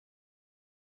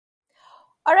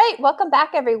All right, welcome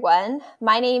back, everyone.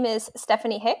 My name is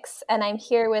Stephanie Hicks, and I'm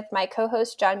here with my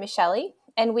co-host, John Michelli,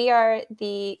 and we are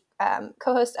the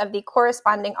co-host of the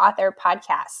Corresponding Author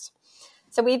podcast.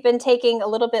 So we've been taking a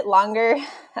little bit longer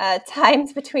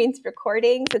times between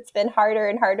recordings. It's been harder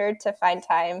and harder to find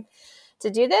time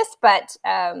to do this, but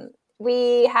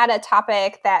we had a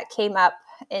topic that came up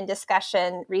in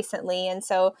discussion recently, and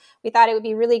so we thought it would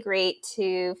be really great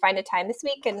to find a time this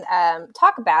week and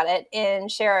talk about it and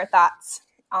share our thoughts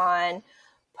on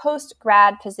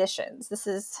post-grad positions. This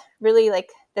is really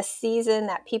like the season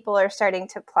that people are starting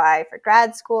to apply for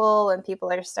grad school, and people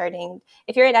are starting,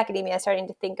 if you're in academia, starting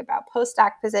to think about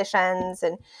postdoc positions.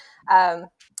 And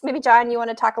maybe, John, you want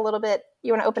to talk a little bit,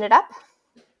 you want to open it up?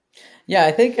 Yeah,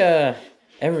 I think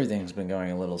everything's been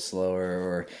going a little slower,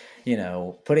 or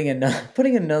putting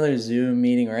another Zoom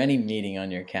meeting or any meeting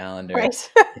on your calendar.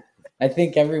 Right. I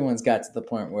think everyone's got to the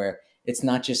point where it's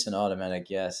not just an automatic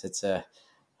yes. It's a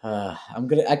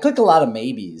I click a lot of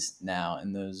maybes now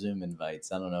in those Zoom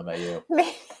invites. I don't know about you.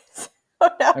 Oh,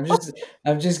 no.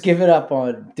 I've just given up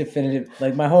on definitive.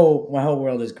 Like my whole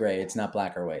world is gray. It's not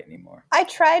black or white anymore. I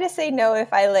try to say no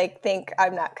if I think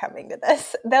I'm not coming to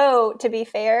this. Though, to be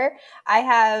fair, I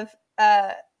have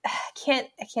I can't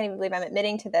even believe I'm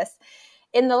admitting to this.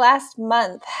 In the last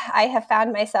month, I have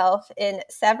found myself in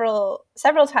several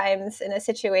times in a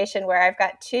situation where I've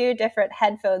got two different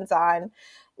headphones on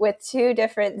with two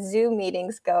different Zoom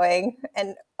meetings going,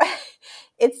 and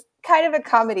it's kind of a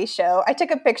comedy show. I took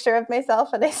a picture of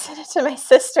myself and I sent it to my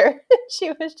sister.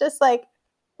 She was just like,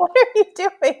 "What are you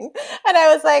doing?" And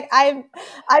I was like,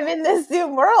 I'm in this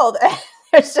Zoom world.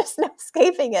 There's just no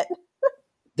escaping it.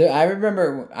 I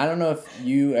remember. I don't know if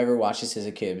you ever watched this as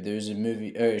a kid, but there's a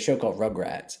movie or a show called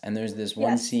Rugrats, and there's this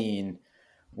one Yes. scene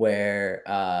where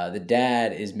the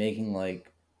dad is making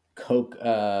like Coke.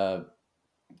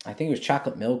 I think it was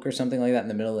chocolate milk or something like that in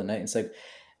the middle of the night. It's like,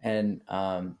 and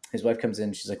his wife comes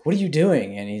in. She's like, "What are you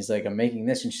doing?" And he's like, "I'm making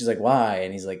this." And she's like, "Why?"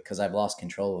 And he's like, "Because I've lost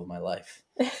control of my life."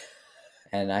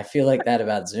 And I feel like that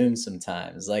about Zoom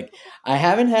sometimes. Like I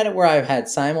haven't had it where I've had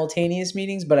simultaneous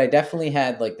meetings, but I definitely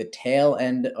had like the tail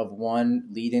end of one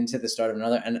lead into the start of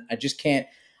another, and I just can't.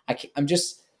 I'm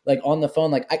just like on the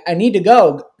phone, like I need to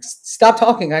go. Stop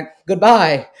talking.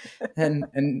 Goodbye,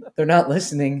 and they're not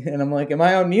listening, and I'm like, am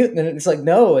I on mute? And then it's like,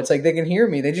 no, it's like they can hear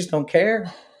me. They just don't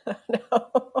care.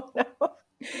 No.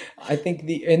 I think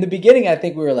in the beginning, I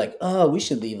think we were like, oh, we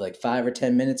should leave like 5 or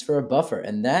 10 minutes for a buffer,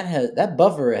 and that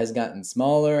buffer has gotten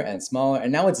smaller and smaller,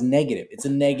 and now it's negative. It's a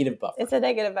negative buffer. It's a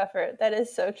negative effort. That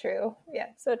is so true. Yeah,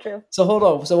 so true. So hold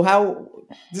on. So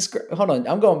hold on.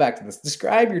 I'm going back to this.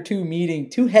 Describe your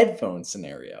two headphone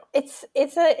scenario. It's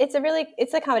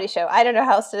a comedy show. I don't know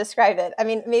how else to describe it. I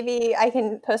mean, maybe I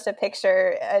can post a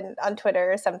picture on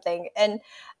Twitter or something. And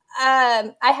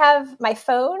I have my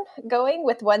phone going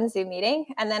with one Zoom meeting,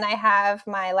 and then I have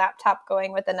my laptop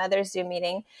going with another Zoom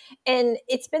meeting. And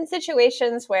it's been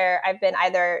situations where I've been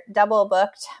either double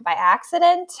booked by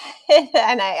accident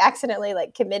and I accidentally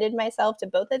committed myself to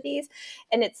both of these.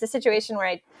 And it's a situation where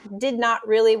I did not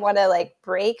really want to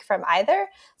break from either.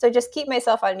 So just keep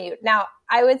myself on mute. Now,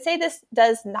 I would say this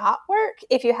does not work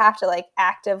if you have to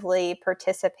actively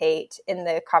participate in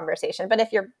the conversation. But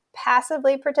if you're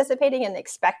passively participating and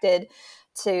expected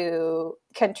to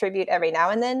contribute every now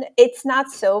and then, it's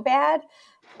not so bad.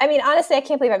 I mean, honestly, I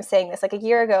can't believe I'm saying this. Like a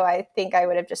year ago, I think I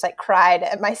would have just cried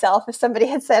at myself if somebody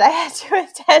had said I had to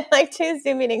attend two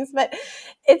Zoom meetings. But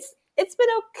it's been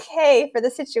okay for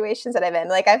the situations that I'm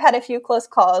in. I've had a few close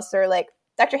calls where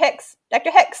Dr. Hicks,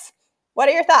 what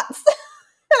are your thoughts?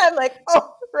 And I'm like,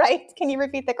 oh, right. Can you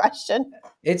repeat the question?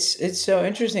 It's so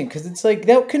interesting because it's like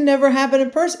that could never happen in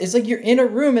person. It's like you're in a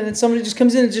room and then somebody just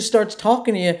comes in and just starts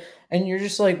talking to you, and you're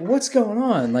just like, what's going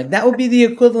on? Like that would be the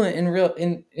equivalent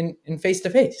in face to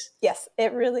face. Yes,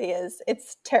 it really is.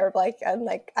 It's terrible.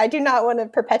 I do not want to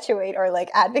perpetuate or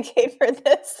advocate for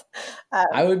this.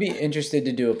 I would be interested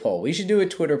to do a poll. We should do a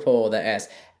Twitter poll that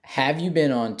asks, have you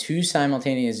been on two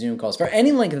simultaneous Zoom calls for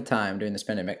any length of time during this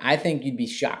pandemic? I think you'd be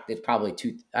shocked. It's probably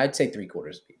I'd say 3/4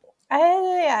 of people.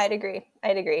 Yeah, I'd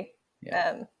agree.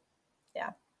 Yeah.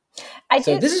 Yeah.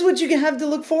 So this is what you can have to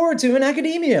look forward to in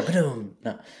academia.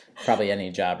 No, probably any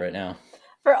job right now.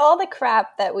 For all the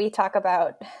crap that we talk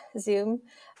about Zoom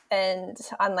and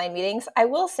online meetings, I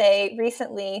will say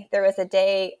recently there was a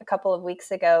day a couple of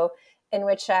weeks ago in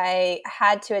which I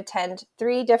had to attend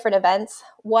 3 different events.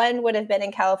 One would have been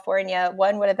in California,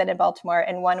 one would have been in Baltimore,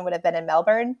 and one would have been in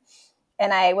Melbourne.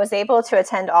 And I was able to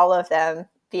attend all of them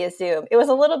via Zoom. It was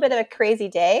a little bit of a crazy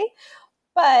day,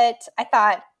 but I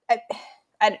thought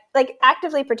like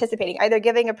actively participating, either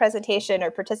giving a presentation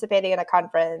or participating in a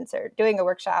conference or doing a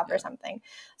workshop or something.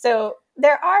 So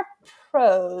there are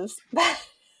pros,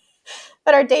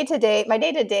 but our my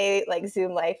day-to-day like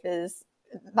Zoom life is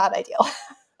not ideal.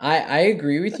 I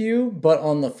agree with you, but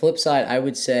on the flip side, I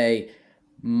would say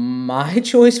my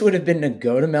choice would have been to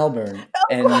go to Melbourne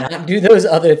and not do those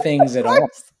other things at all.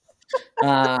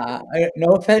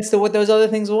 No offense to what those other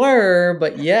things were,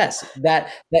 but yes,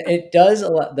 that it does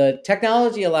the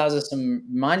technology allows us some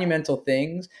monumental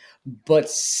things, but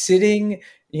sitting,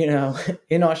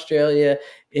 in Australia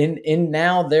in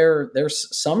now their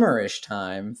summerish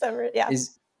time Summer, yeah.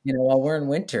 is, while we're in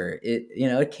winter,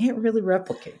 it can't really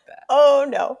replicate that. Oh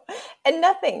no. And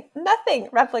nothing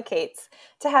replicates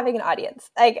to having an audience.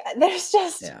 Like there's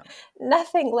just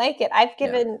nothing like it. I've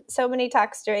given so many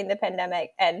talks during the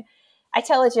pandemic, and I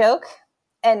tell a joke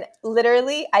and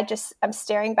literally I'm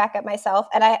staring back at myself,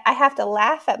 and I have to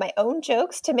laugh at my own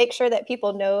jokes to make sure that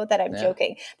people know that I'm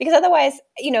joking, because otherwise,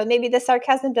 maybe the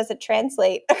sarcasm doesn't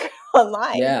translate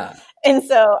online. Yeah. And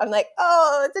so I'm like,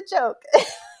 oh, it's a joke.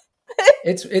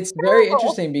 It's very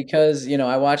interesting because,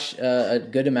 I watch a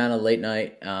good amount of late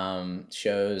night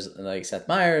shows like Seth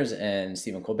Meyers and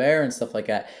Stephen Colbert and stuff like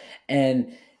that.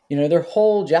 And, their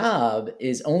whole job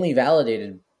is only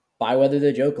validated by whether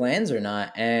the joke lands or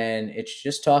not. And it's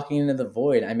just talking into the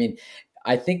void. I mean,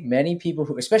 I think many people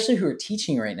especially who are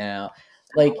teaching right now,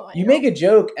 like you make a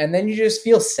joke and then you just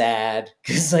feel sad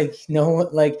because like no one,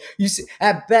 like you see,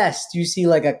 at best you see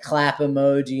like a clap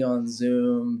emoji on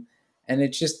Zoom. And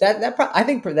it's just I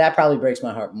think that probably breaks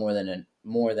my heart more than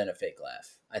a fake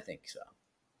laugh. I think so.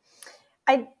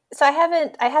 I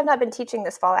have not been teaching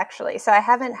this fall actually. So I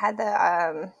haven't had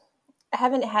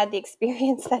the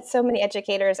experience that so many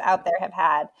educators out there have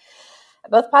had,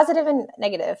 both positive and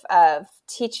negative, of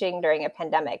teaching during a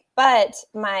pandemic. But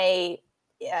my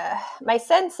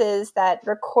sense is that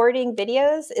recording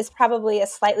videos is probably a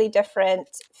slightly different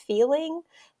feeling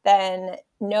than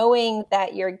knowing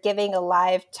that you're giving a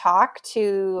live talk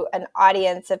to an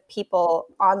audience of people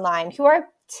online who are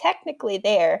technically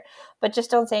there, but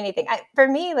just don't say anything. For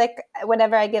me, like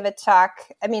whenever I give a talk,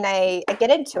 I mean, I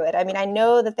get into it. I mean, I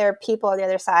know that there are people on the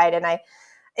other side, and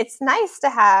it's nice to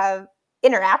have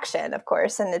interaction, of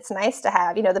course. And it's nice to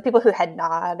have, the people who head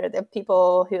nod, or the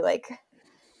people who like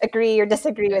agree or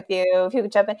disagree with you, people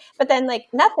jump in, but then like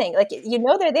nothing, like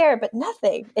they're there, but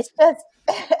nothing. It's just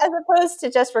as opposed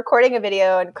to just recording a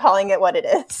video and calling it what it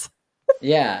is.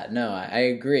 Yeah, no, I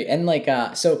agree. And like,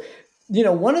 so,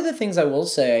 one of the things I will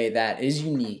say that is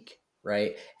unique,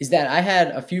 right, is that I had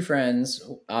a few friends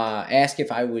ask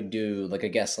if I would do like a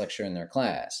guest lecture in their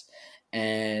class.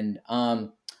 And I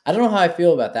don't know how I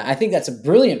feel about that. I think that's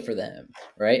brilliant for them,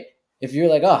 right? If you're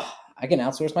like, oh, I can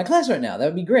outsource my class right now, that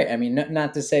would be great. I mean,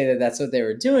 not to say that that's what they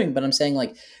were doing, but I'm saying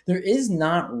like there is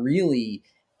not really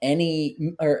any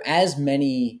or as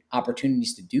many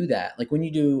opportunities to do that. Like when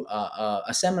you do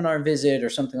a seminar visit or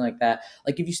something like that,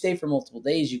 like if you stay for multiple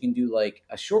days, you can do like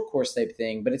a short course type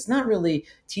thing, but it's not really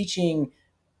teaching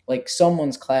like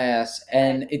someone's class.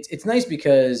 And it's nice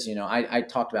because, I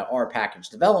talked about our package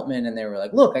development and they were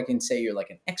like, look, I can say you're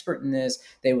like an expert in this.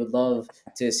 They would love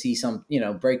to see some,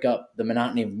 break up the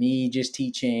monotony of me just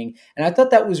teaching. And I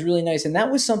thought that was really nice. And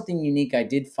that was something unique I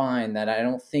did find that I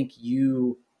don't think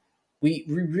we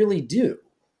really do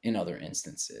in other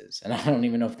instances. And I don't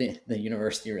even know if the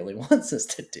university really wants us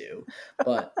to do,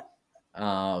 but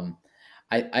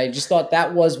I just thought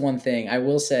that was one thing. I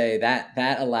will say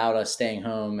that allowed us staying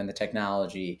home, and the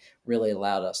technology really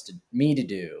allowed me to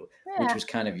do, which was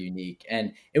kind of unique.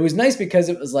 And it was nice because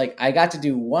it was like, I got to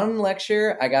do one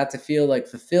lecture. I got to feel like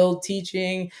fulfilled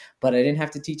teaching, but I didn't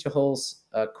have to teach a whole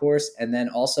course. And then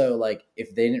also like,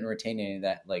 if they didn't retain any of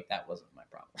that, like that wasn't my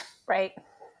problem. Right.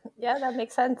 Yeah, that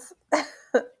makes sense.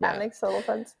 That makes total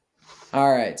sense.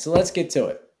 All right. So let's get to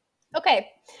it. Okay.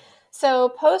 So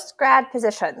post-grad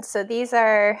positions. So these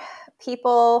are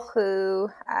people who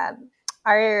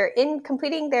are in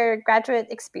completing their graduate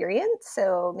experience.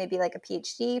 So maybe like a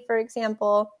PhD, for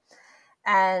example,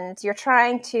 and you're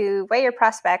trying to weigh your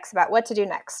prospects about what to do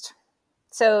next.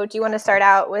 So do you want to start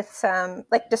out with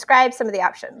describe some of the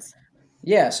options?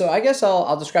 Yeah, so I guess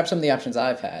I'll describe some of the options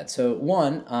I've had. So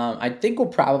one, I think we'll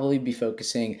probably be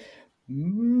focusing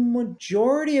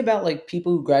majority about like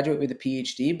people who graduate with a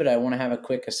PhD, but I want to have a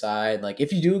quick aside. Like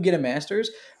if you do get a master's,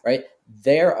 right,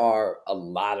 there are a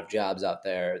lot of jobs out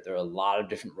there. There are a lot of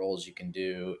different roles you can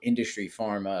do: industry,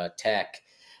 pharma, tech,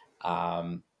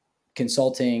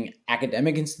 consulting,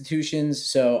 academic institutions.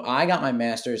 So I got my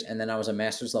master's and then I was a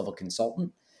master's level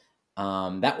consultant.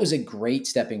 That was a great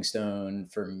stepping stone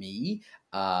for me.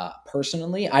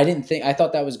 personally. I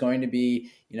thought that was going to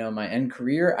be, my end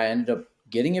career. I ended up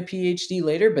getting a PhD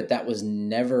later, but that was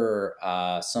never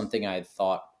something I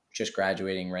thought just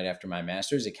graduating right after my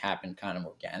master's. It happened kind of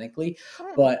organically,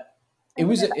 Hmm, but I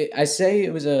didn't know that. I say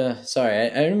it was sorry, I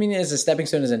don't mean it as a stepping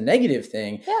stone as a negative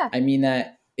thing. Yeah. I mean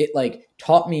that it like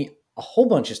taught me a whole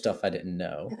bunch of stuff I didn't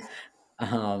know.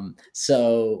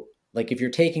 So like if you're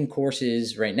taking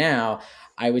courses right now,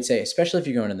 I would say, especially if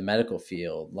you're going in the medical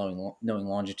field, knowing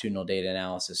longitudinal data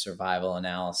analysis, survival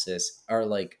analysis are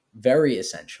like very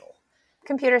essential.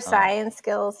 Computer Um, science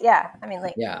skills. Yeah. I mean,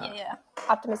 like, yeah. yeah.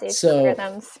 Optimization So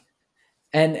algorithms.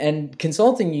 and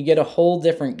consulting, you get a whole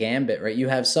different gambit, right? You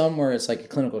have some where it's like a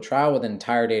clinical trial with an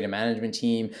entire data management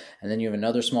team, and then you have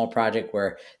another small project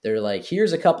where they're like,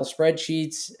 here's a couple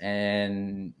spreadsheets,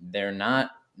 and they're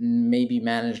not maybe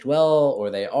managed well, or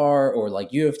they are, or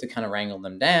like you have to kind of wrangle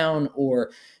them down,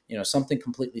 or something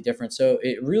completely different. So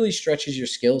it really stretches your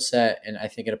skill set, and I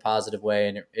think in a positive way,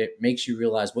 and it makes you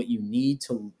realize what you need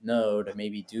to know to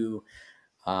maybe do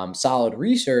solid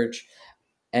research.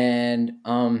 And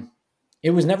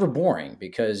it was never boring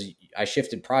because I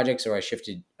shifted projects or I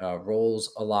shifted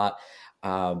roles a lot.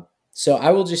 So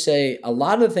I will just say a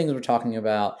lot of the things we're talking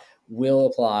about will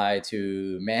apply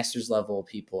to master's level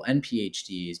people and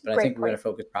PhDs, but I Great think we're going point. to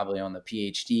focus probably on the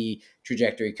PhD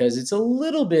trajectory because it's a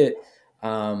little bit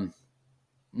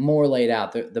more laid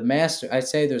out. The master, I'd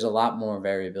say there's a lot more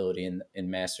variability in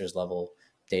master's level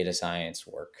data science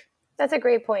work. That's a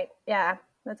great point. Yeah.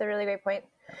 That's a really great point.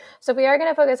 So if we are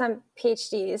going to focus on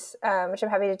PhDs, which I'm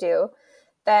happy to do,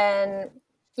 then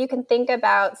you can think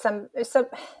about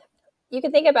you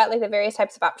can think about like the various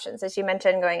types of options, as you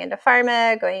mentioned, going into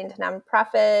pharma, going into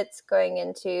nonprofits, going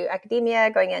into academia,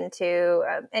 going into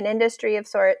an industry of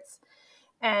sorts.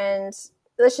 And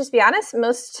let's just be honest,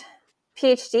 most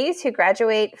PhDs who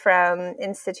graduate from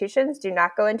institutions do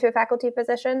not go into a faculty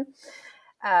position.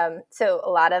 So a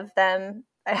lot of them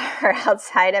are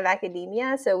outside of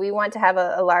academia. So we want to have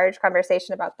a large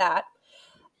conversation about that.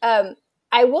 Um,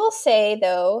 I will say,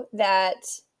 though, that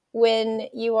when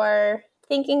you are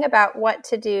thinking about what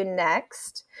to do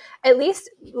next, at least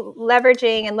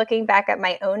leveraging and looking back at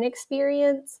my own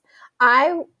experience,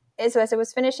 as I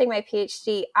was finishing my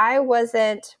PhD, I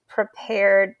wasn't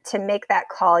prepared to make that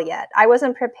call yet. I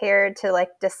wasn't prepared to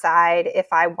like decide if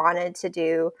I wanted to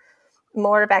do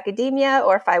more of academia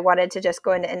or if I wanted to just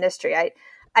go into industry.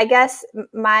 I guess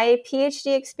my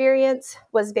PhD experience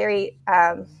was very,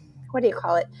 what do you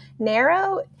call it,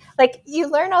 narrow. Like you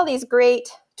learn all these great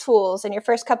tools in your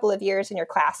first couple of years in your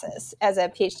classes as a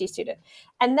PhD student.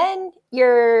 And then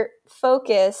your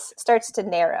focus starts to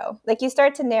narrow. Like you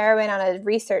start to narrow in on a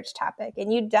research topic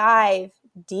and you dive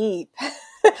deep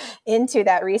into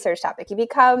that research topic. You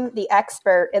become the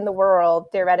expert in the world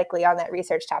theoretically on that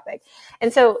research topic.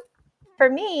 And so for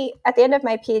me, at the end of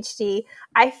my PhD,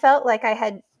 I felt like I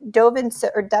had dove in so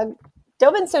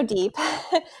deep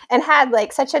and had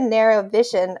like such a narrow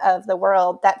vision of the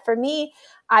world that for me,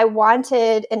 I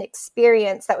wanted an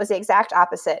experience that was the exact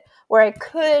opposite, where I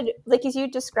could, like as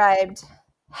you described,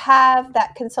 have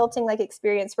that consulting like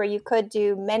experience where you could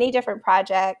do many different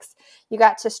projects. You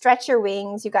got to stretch your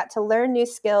wings, you got to learn new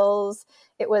skills.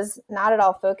 It was not at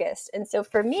all focused. And so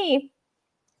for me,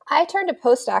 I turned to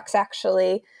postdocs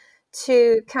actually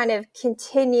to kind of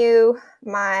continue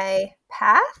my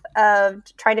path of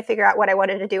trying to figure out what I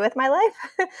wanted to do with my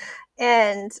life.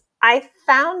 And I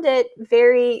found it a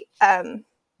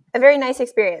very nice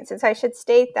experience. And so I should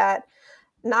state that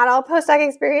not all postdoc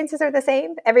experiences are the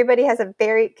same. Everybody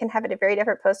can have a very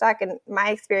different postdoc, and my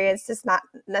experience does not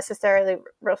necessarily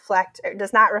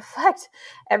does not reflect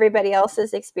everybody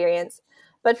else's experience.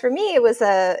 But for me, it was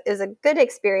a good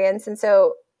experience, and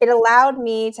so it allowed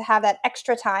me to have that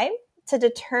extra time to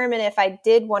determine if I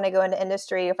did want to go into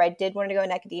industry, if I did want to go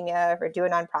into academia, or do a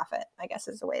nonprofit, I guess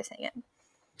is the way of saying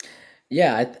it.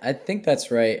 Yeah, I think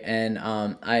that's right. And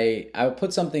I would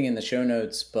put something in the show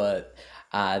notes, but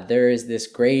there is this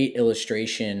great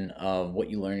illustration of what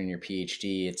you learn in your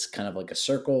PhD. It's kind of like a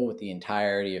circle with the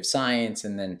entirety of science,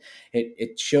 and then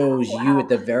it shows you Wow. at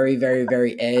the very, very,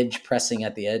 very edge, pressing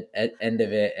at the end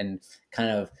of it, and kind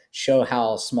of show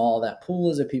how small that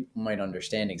pool is, that people might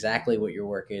understand exactly what your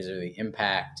work is or the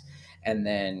impact, and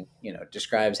then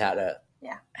describes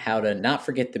Yeah. how to not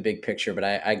forget the big picture. But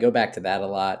I go back to that a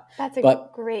lot. That's a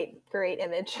But great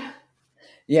image.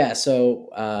 yeah, so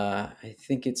I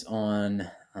think it's on.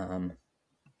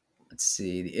 Let's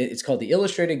see, it's called the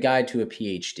Illustrated Guide to a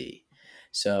PhD.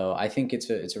 So I think it's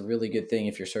a really good thing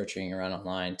if you're searching around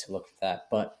online to look at that.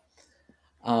 But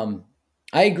um,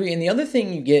 I agree. And the other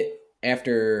thing you get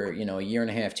after a year and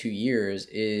a half, 2 years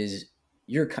is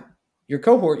you're your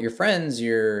cohort, your friends,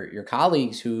 your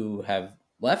colleagues who have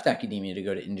left academia to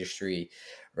go to industry,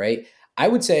 right? I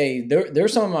would say they're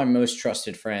some of my most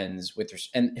trusted friends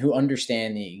and who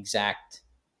understand the exact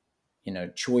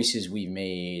choices we've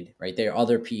made, right? There are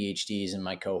other PhDs in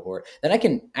my cohort that I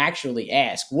can actually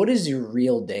ask, what is your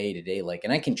real day to day like?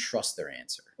 And I can trust their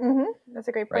answer. That's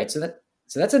a great point. Right.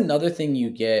 So that's another thing you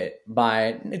get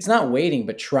by, it's not waiting,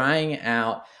 but trying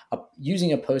out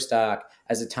using a postdoc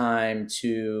as a time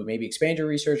to maybe expand your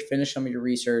research, finish some of your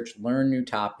research, learn new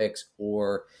topics,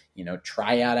 or,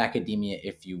 try out academia,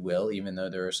 if you will, even though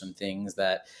there are some things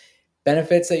that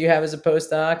benefits that you have as a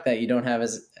postdoc that you don't have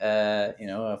as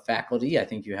a faculty. I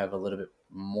think you have a little bit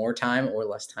more time or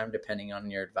less time depending on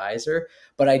your advisor,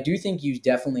 but I do think you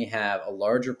definitely have a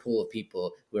larger pool of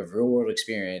people who have real world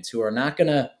experience who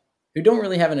who don't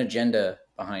really have an agenda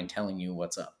behind telling you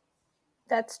what's up.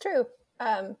 That's true.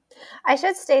 I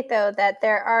should state though that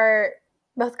there are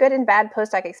both good and bad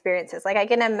postdoc experiences. Like I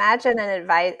can imagine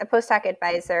a postdoc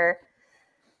advisor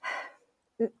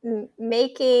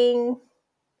making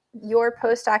your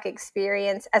postdoc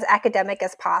experience as academic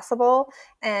as possible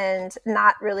and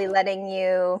not really letting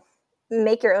you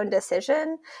make your own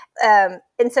decision. And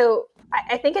so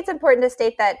I think it's important to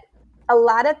state that a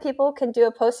lot of people can do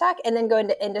a postdoc and then go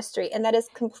into industry, and that is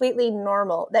completely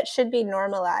normal. That should be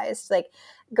normalized. Like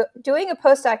doing a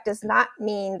postdoc does not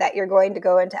mean that you're going to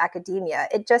go into academia.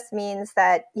 It just means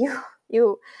that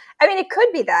it could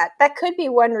be that could be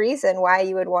one reason why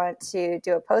you would want to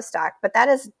do a postdoc, but that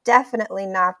is definitely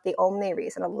not the only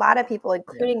reason. A lot of people,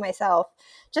 including myself,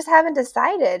 just haven't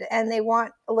decided, and they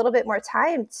want a little bit more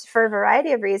time for a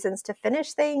variety of reasons to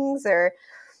finish things or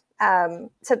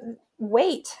to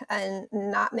wait and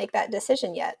not make that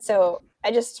decision yet. So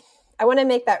I want to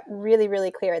make that really, really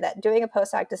clear that doing a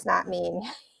postdoc does not mean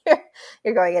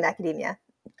you're going in academia.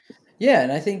 Yeah,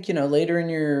 and I think later in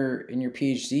your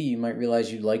PhD, you might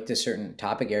realize you liked a certain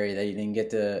topic area that you didn't get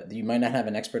to. You might not have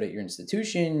an expert at your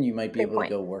institution. You might be able to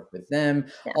go work with them.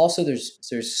 Yeah. Also,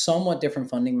 there's somewhat different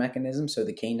funding mechanisms. So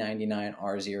the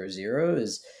K99R00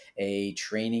 is a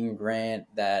training grant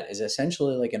that is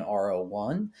essentially like an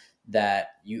R01 that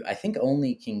you, I think,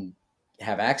 only can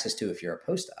have access to if you're a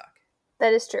postdoc.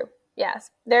 That is true.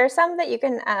 Yes, there are some that you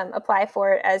can apply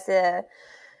for as a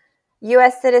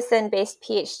U.S. citizen-based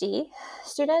PhD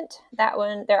student. That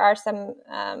one, there are some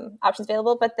options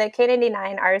available, but the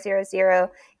K99R00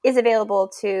 is available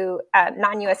to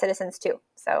non-U.S. citizens too.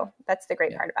 So that's the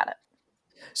great part about it.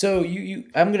 So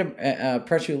I'm going to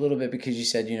press you a little bit because you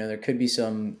said, there could be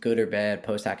some good or bad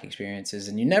postdoc experiences,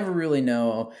 and you never really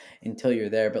know until you're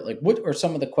there. But like, what are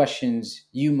some of the questions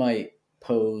you might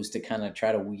pose to kind of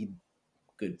try to weed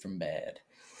good from bad?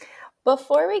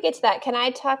 Before we get to that, can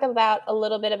I talk about a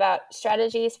little bit about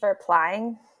strategies for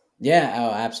applying? Yeah,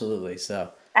 oh, absolutely.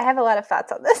 So I have a lot of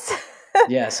thoughts on this.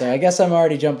 Yeah, so I guess I'm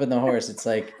already jumping the horse. It's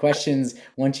like questions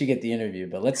once you get the interview,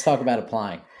 but let's talk about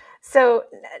applying. So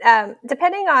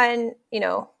depending on,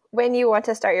 when you want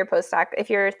to start your postdoc, if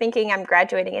you're thinking I'm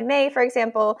graduating in May, for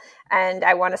example, and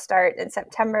I want to start in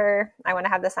September, I want to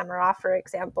have the summer off, for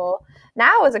example,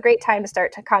 now is a great time to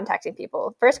start contacting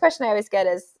people. First question I always get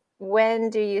is, when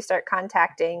do you start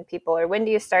contacting people, or when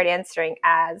do you start answering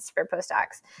ads for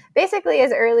postdocs? Basically,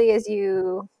 as early as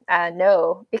you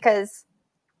know, because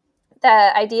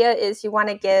the idea is you want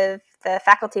to give the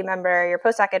faculty member, your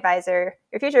postdoc advisor,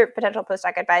 your future potential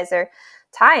postdoc advisor,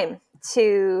 time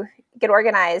to get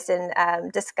organized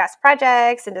and discuss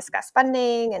projects and discuss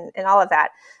funding and all of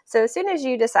that. So as soon as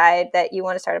you decide that you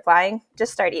want to start applying,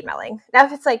 just start emailing. Now,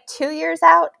 if it's like 2 years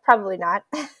out, probably not.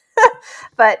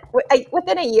 But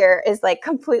within a year is like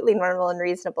completely normal and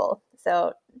reasonable.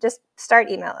 So just start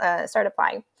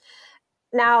applying.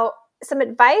 Now, some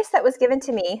advice that was given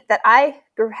to me that I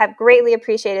have greatly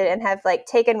appreciated and have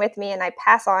taken with me, and I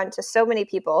pass on to so many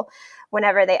people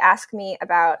whenever they ask me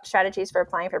about strategies for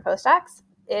applying for postdocs,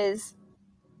 is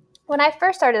when I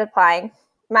first started applying,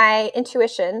 my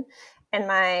intuition and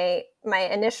my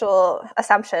initial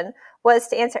assumption was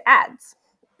to answer ads.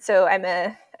 So I'm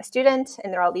a student,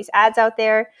 and there are all these ads out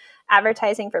there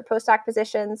advertising for postdoc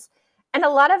positions, and a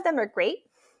lot of them are great.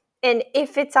 And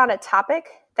if it's on a topic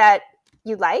that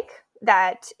you like,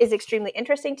 that is extremely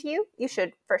interesting to you, you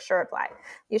should for sure apply.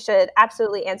 You should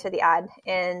absolutely answer the ad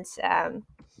and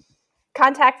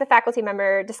contact the faculty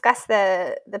member, discuss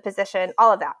the position,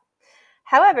 all of that.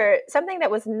 However, something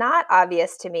that was not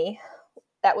obvious to me,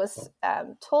 that was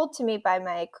told to me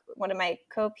by one of my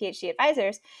co-PhD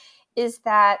advisors, is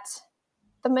that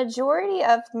the majority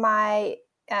of my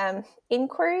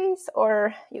inquiries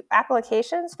or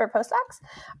applications for postdocs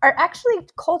are actually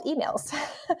cold emails.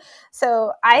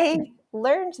 So I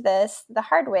learned this the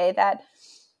hard way, that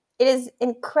it is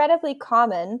incredibly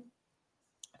common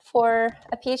for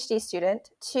a PhD student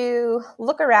to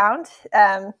look around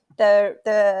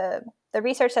the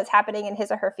research that's happening in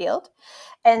his or her field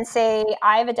and say,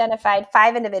 I've identified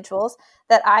 5 individuals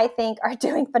that I think are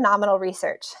doing phenomenal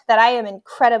research that I am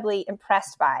incredibly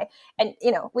impressed by. And,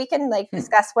 we can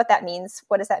discuss what that means.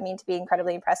 What does that mean to be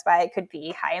incredibly impressed by? It could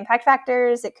be high impact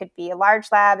factors. It could be a large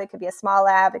lab. It could be a small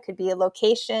lab. It could be a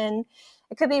location.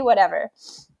 It could be whatever.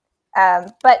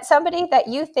 But somebody that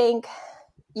you think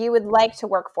you would like to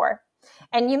work for,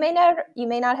 and you may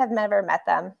not have never met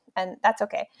them, and that's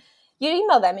okay. You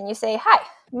email them and you say, hi,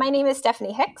 my name is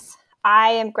Stephanie Hicks. I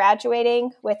am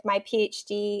graduating with my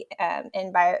PhD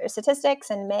in biostatistics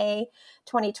in May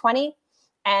 2020.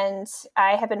 And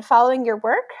I have been following your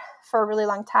work for a really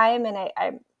long time. And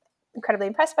I'm incredibly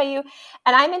impressed by you.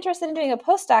 And I'm interested in doing a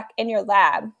postdoc in your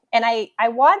lab. And I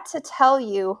want to tell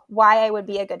you why I would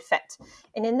be a good fit.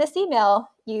 And in this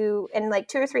email, you, in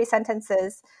 2 or 3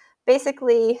 sentences,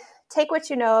 basically take what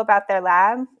you know about their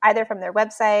lab, either from their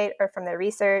website or from their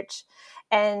research.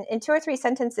 And in 2 or 3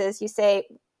 sentences, you say,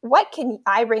 what can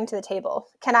I bring to the table?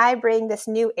 Can I bring this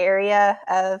new area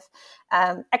of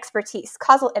expertise,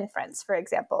 causal inference, for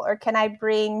example? Or can I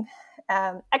bring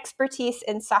expertise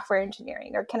in software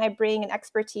engineering? Or can I bring an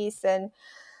expertise in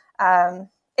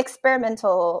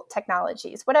experimental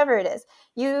technologies? Whatever it is,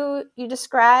 you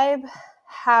describe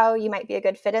how you might be a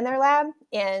good fit in their lab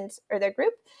or their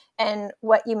group, and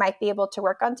what you might be able to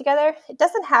work on together. It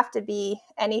doesn't have to be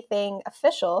anything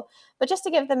official, but just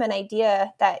to give them an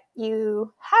idea that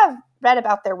you have read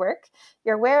about their work,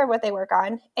 you're aware of what they work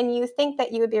on, and you think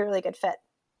that you would be a really good fit.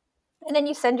 And then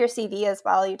you send your CV as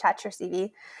well. You attach your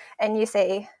CV and you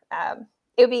say,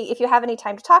 it would be, if you have any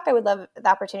time to talk, I would love the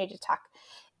opportunity to talk.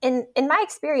 In my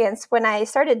experience, when I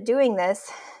started doing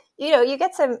this, you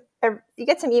get some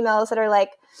emails that are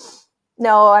like,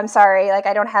 no, I'm sorry,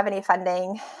 I don't have any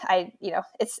funding.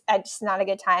 It's just not a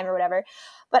good time or whatever.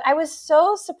 But I was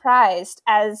so surprised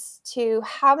as to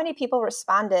how many people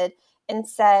responded and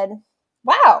said,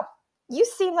 wow, you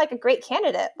seem like a great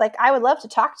candidate. I would love to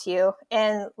talk to you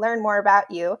and learn more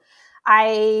about you.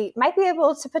 I might be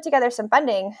able to put together some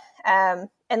funding, and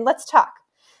let's talk.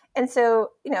 And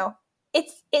so,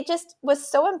 it just was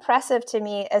so impressive to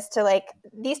me as to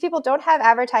these people don't have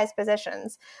advertised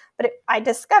positions, but I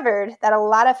discovered that a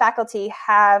lot of faculty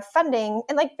have funding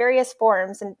in various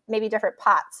forms and maybe different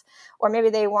pots, or maybe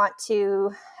they want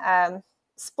to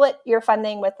split your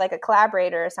funding with a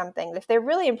collaborator or something. If they're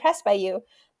really impressed by you,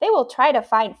 they will try to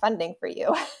find funding for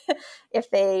you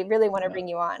if they really want to bring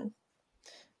you on.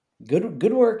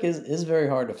 Good work is very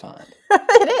hard to find.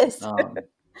 It is.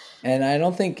 And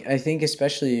I think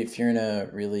especially if you're in a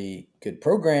really good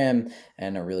program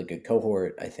and a really good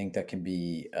cohort, I think that can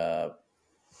be,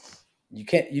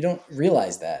 you don't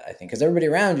realize that, I think, because everybody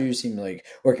around you seem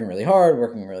working really hard,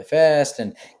 working really fast,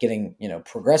 and getting,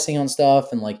 progressing on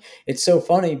stuff. And it's so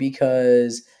funny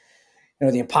because,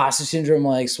 the imposter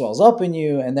syndrome swells up in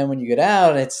you. And then when you get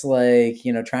out, it's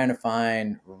trying to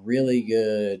find really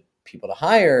good people to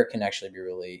hire can actually be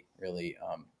really, really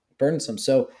burdensome.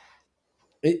 So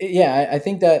I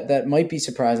think that might be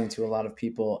surprising to a lot of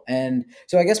people. And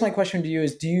so I guess my question to you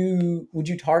is, would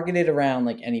you target it around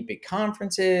any big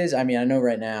conferences? I mean, I know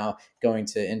right now going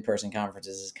to in-person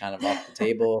conferences is kind of off the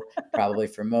table probably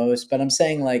for most, but I'm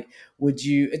saying would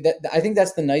you, I think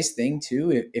that's the nice thing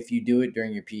too, if you do it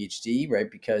during your PhD, right?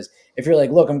 Because if you're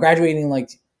look, I'm graduating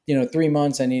in 3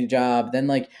 months, I need a job, then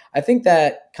I think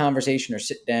that conversation or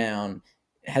sit down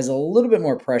has a little bit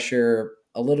more pressure,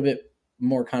 a little bit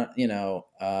more kind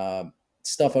of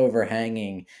stuff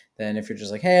overhanging than if you're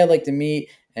just hey, I'd like to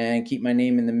meet and keep my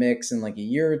name in the mix in a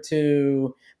year or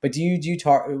two. But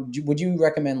would you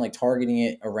recommend targeting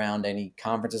it around any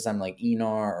conferences on ENAR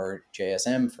or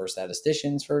JSM for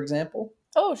statisticians, for example?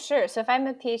 Oh, sure. So if I'm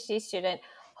a PhD student,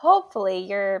 hopefully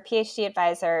your PhD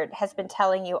advisor has been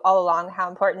telling you all along how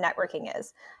important networking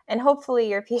is. And hopefully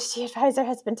your PhD advisor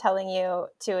has been telling you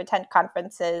to attend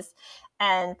conferences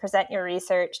and present your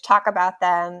research, talk about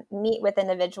them, meet with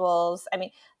individuals. I mean,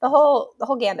 the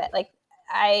whole gambit.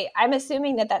 I'm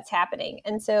assuming that that's happening.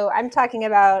 And so I'm talking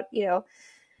about,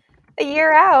 a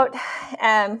year out,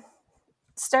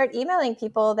 start emailing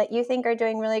people that you think are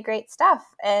doing really great stuff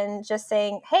and just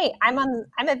saying, hey, I'm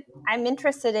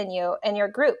interested in you and your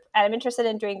group, and I'm interested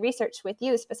in doing research with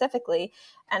you specifically,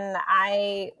 and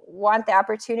I want the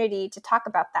opportunity to talk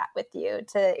about that with you,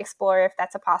 to explore if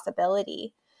that's a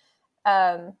possibility.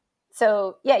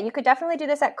 So yeah, you could definitely do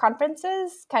this at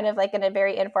conferences, kind of like in a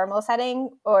very informal setting,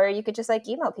 or you could just like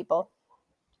email people.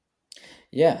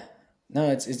 Yeah. No,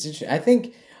 it's interesting. I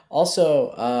think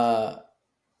also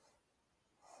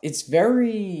it's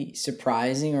very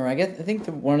surprising, or I think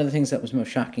one of the things that was most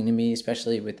shocking to me,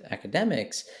 especially with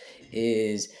academics,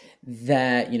 is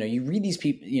that you read these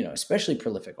people, especially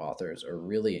prolific authors or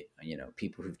really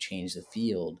people who've changed the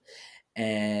field,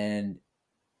 and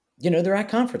they're at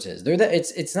conferences. They're that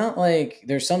it's not like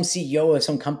there's some CEO of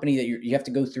some company that you have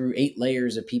to go through 8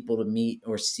 layers of people to meet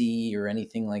or see or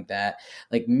anything like that.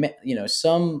 Like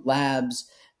some labs,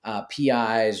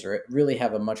 PIs or really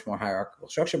have a much more hierarchical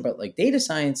structure, but like data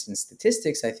science and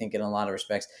statistics, I think in a lot of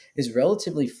respects is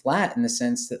relatively flat in the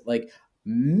sense that like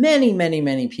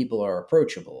many people are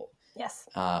approachable. Yes.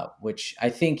 Which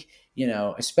I think,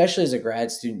 especially as a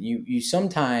grad student, you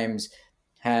sometimes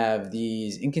have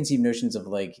these inconceived notions of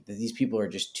like that these people are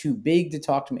just too big to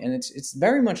talk to me, and it's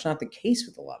very much not the case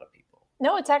with a lot of people.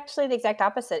 No, it's actually the exact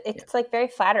opposite. Yeah. It's like very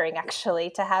flattering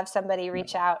actually to have somebody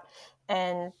reach out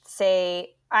and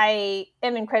say, I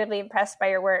am incredibly impressed by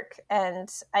your work, and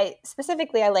I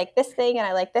like this thing, and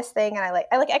I like this thing, and I like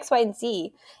X, Y, and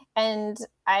Z. And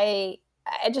I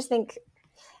just think,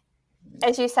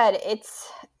 as you said, it's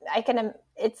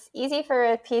easy for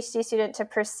a PhD student to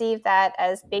perceive that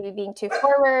as maybe being too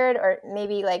forward, or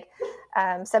maybe like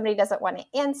somebody doesn't want to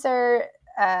answer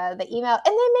the email, and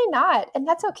they may not, and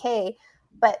that's okay.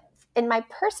 But in my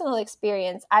personal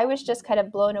experience, I was just kind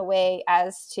of blown away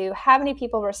as to how many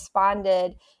people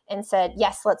responded and said,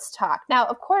 yes, let's talk. Now,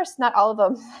 of course, not all of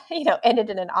them, ended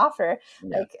in an offer.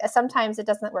 Yeah. Like sometimes it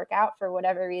doesn't work out for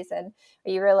whatever reason,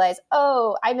 or you realize,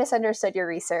 oh, I misunderstood your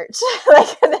research.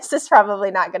 Like this is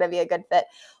probably not going to be a good fit.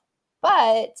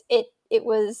 But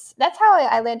that's how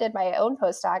I landed my own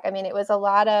postdoc. I mean, it was a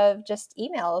lot of just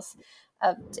emails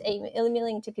of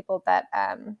emailing to people that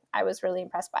I was really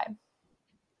impressed by.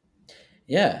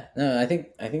 Yeah, no, I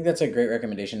think that's a great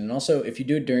recommendation. And also, if you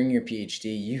do it during your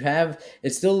PhD, it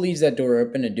still leaves that door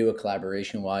open to do a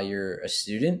collaboration while you're a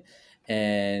student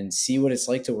and see what it's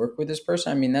like to work with this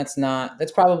person. I mean, that's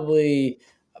probably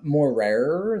more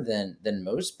rarer than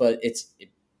most, but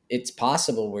it's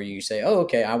possible where you say, "Oh,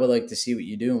 okay, I would like to see what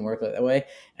you do and work that way,"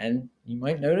 and you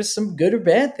might notice some good or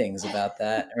bad things about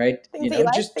that, right? Things you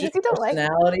like, Just things you don't like.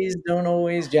 personalities don't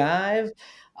always jive.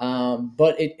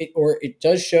 But it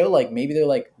does show like maybe they're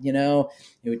like, it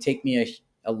would take me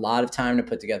a lot of time to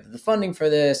put together the funding for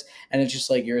this. And it's just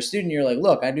like, you're a student, you're like,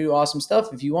 look, I do awesome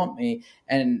stuff if you want me,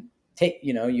 and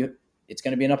it's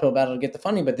going to be an uphill battle to get the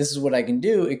funding, but this is what I can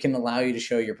do. It can allow you to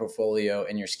show your portfolio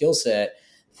and your skill set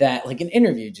that like an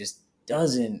interview just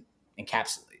doesn't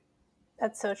encapsulate.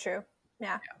 That's so true.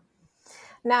 Yeah.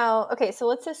 Now, okay, so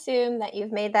let's assume that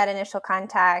you've made that initial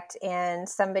contact and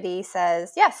somebody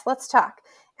says, yes, let's talk.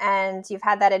 And you've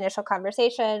had that initial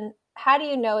conversation. How do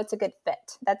you know it's a good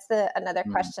fit? That's another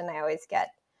question I always get.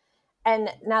 And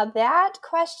now that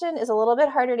question is a little bit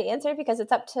harder to answer because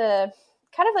it's up to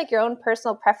kind of like your own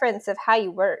personal preference of how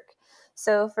you work.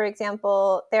 So, for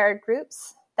example, there are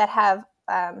groups that have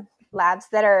labs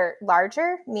that are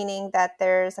larger, meaning that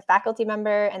there's a faculty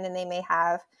member and then they may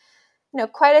have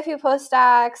quite a few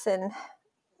postdocs and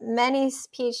many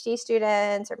PhD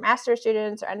students or master's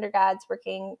students or undergrads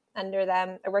working under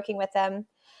them or working with them.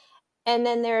 And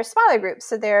then there are smaller groups.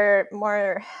 So they're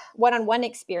more one-on-one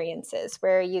experiences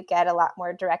where you get a lot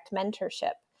more direct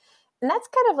mentorship. And that's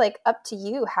kind of like up to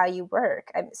you how you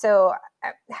work. So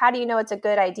how do you know it's a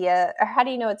good idea, or how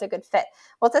do you know it's a good fit?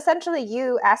 Well, it's essentially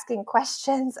you asking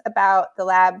questions about the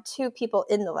lab to people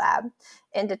in the lab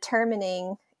and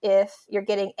determining if you're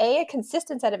getting a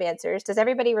consistent set of answers. Does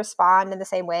everybody respond in the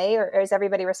same way, or is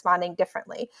everybody responding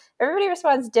differently? If everybody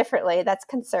responds differently, that's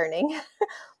concerning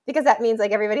because that means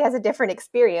like everybody has a different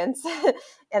experience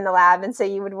in the lab. And so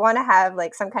you would want to have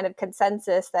like some kind of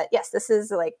consensus that, yes, this is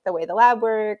like the way the lab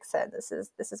works and this is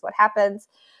what happens.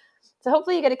 So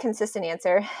hopefully you get a consistent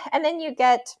answer, and then you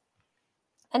get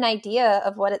an idea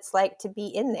of what it's like to be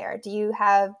in there. Do you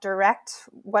have direct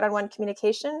one-on-one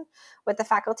communication with the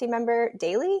faculty member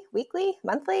daily, weekly,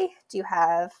 monthly? Do you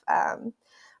have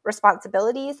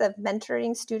responsibilities of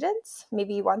mentoring students?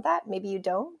 Maybe you want that, maybe you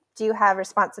don't. Do you have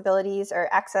responsibilities or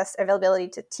availability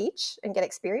to teach and get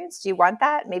experience? Do you want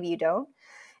that? Maybe you don't.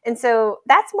 And so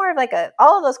that's more of like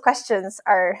all of those questions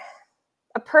are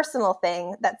a personal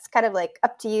thing that's kind of like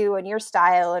up to you and your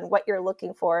style and what you're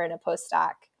looking for in a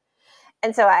postdoc.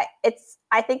 And so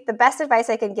I think the best advice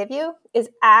I can give you is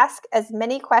ask as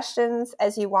many questions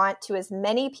as you want to as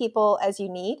many people as you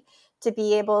need to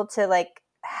be able to like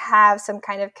have some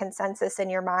kind of consensus in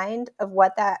your mind of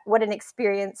what an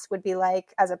experience would be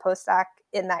like as a postdoc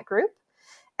in that group,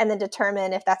 and then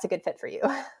determine if that's a good fit for you.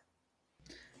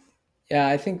 Yeah,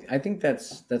 I think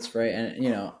that's right.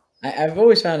 And I've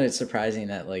always found it surprising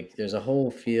that like there's a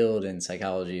whole field in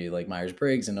psychology like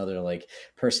Myers-Briggs and other like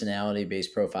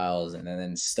personality-based profiles, and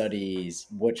then studies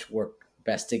which work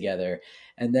best together.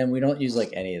 And then we don't use like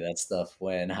any of that stuff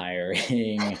when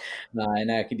hiring in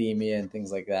academia and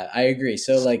things like that. I agree.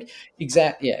 So like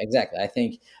yeah, exactly. I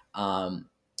think um,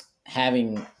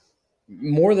 having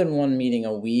more than one meeting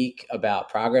a week about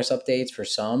progress updates for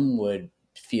some would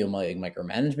feel like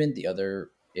micromanagement. The other,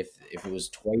 if it was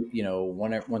twice,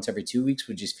 once every 2 weeks,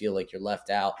 would just feel like you're left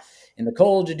out in the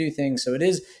cold to do things. So it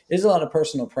is a lot of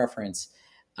personal preference,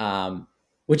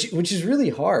 which is really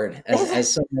hard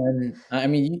as someone. I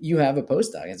mean, you have a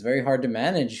postdoc. It's very hard to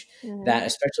manage that,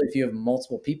 especially if you have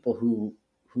multiple people who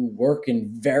work in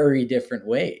very different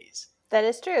ways. That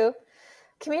is true.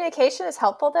 Communication is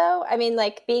helpful though. I mean,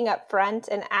 like being upfront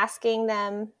and asking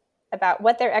them about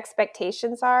what their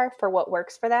expectations are for what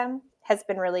works for them has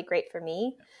been really great for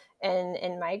me and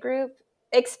in my group,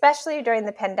 especially during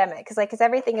the pandemic, because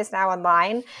everything is now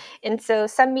online. And so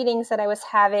some meetings that I was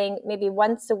having maybe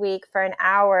once a week for an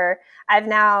hour, I've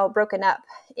now broken up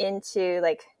into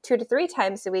like 2 to 3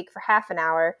 times a week for half an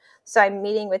hour. So I'm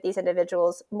meeting with these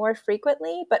individuals more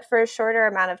frequently, but for a shorter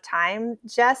amount of time,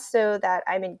 just so that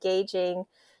I'm engaging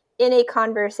in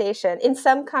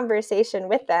some conversation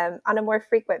with them on a more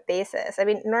frequent basis. I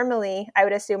mean, normally I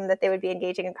would assume that they would be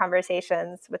engaging in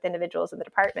conversations with individuals in the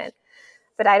department,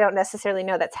 but I don't necessarily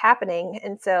know that's happening.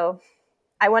 And so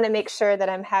I want to make sure that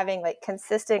I'm having like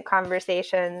consistent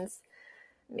conversations,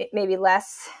 maybe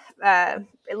less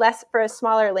for a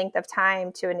smaller length of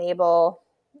time to enable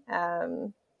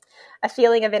a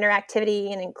feeling of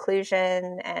interactivity and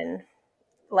inclusion and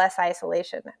less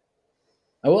isolation.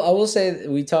 I will say that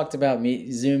we talked about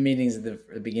Zoom meetings at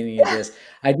the beginning of this.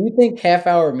 I do think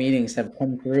half-hour meetings have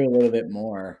come through a little bit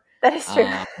more That is true.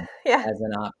 um, Yeah. as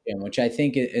an option, which I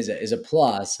think is a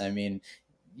plus. I mean,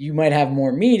 you might have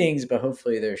more meetings, but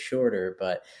hopefully they're shorter.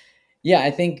 But yeah,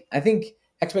 I think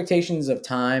expectations of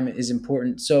time is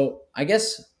important. So I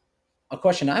guess a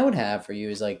question I would have for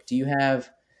you is like, do you have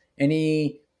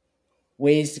any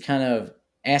ways to kind of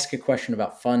ask a question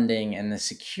about funding and the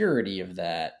security of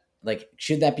that? Like,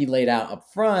 should that be laid out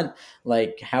up front?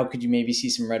 Like, how could you maybe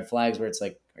see some red flags where it's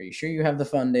like, are you sure you have the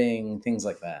funding? Things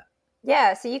like that.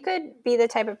 Yeah, so you could be the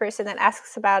type of person that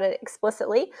asks about it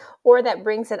explicitly or that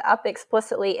brings it up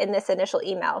explicitly in this initial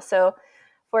email. So,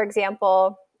 for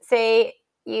example, say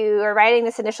you are writing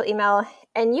this initial email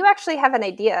and you actually have an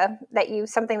idea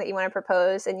something that you want to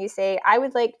propose, and you say, I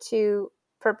would like to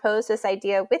propose this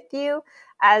idea with you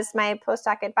as my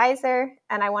postdoc advisor,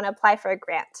 and I want to apply for a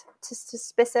grant to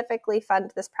specifically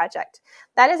fund this project.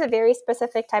 That is a very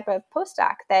specific type of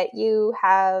postdoc that you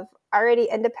have already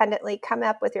independently come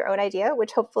up with your own idea,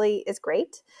 which hopefully is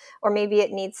great, or maybe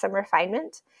it needs some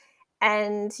refinement.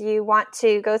 And you want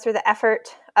to go through the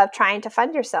effort of trying to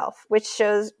fund yourself, which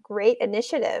shows great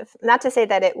initiative. Not to say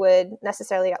that it would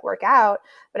necessarily work out,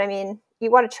 but I mean, you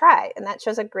want to try, and that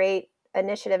shows a great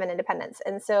initiative and independence.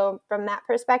 And so from that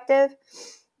perspective,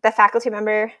 the faculty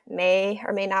member may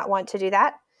or may not want to do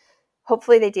that.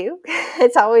 Hopefully they do.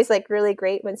 It's always like really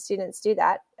great when students do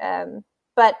that.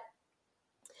 But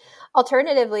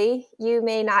alternatively, you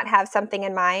may not have something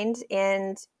in mind,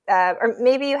 and or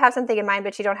maybe you have something in mind,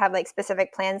 but you don't have like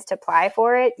specific plans to apply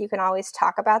for it. You can always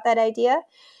talk about that idea,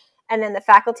 and then the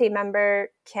faculty member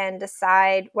can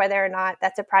decide whether or not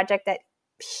that's a project that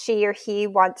she or he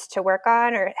wants to work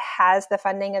on or has the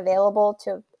funding available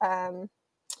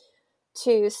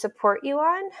to support you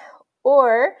on,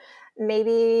 or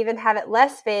maybe even have it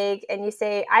less vague and you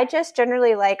say, I just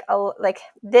generally like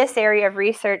this area of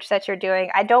research that you're doing.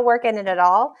 I don't work in it at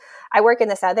all. I work in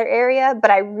this other area,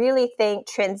 but I really think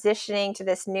transitioning to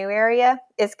this new area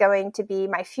is going to be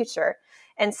my future.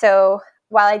 And so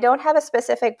while I don't have a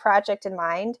specific project in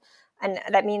mind, and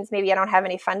that means maybe I don't have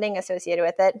any funding associated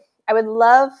with it, I would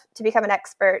love to become an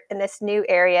expert in this new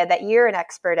area that you're an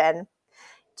expert in.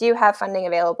 Do you have funding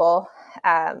available?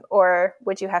 Or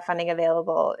would you have funding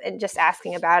available? And just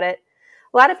asking about it.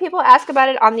 A lot of people ask about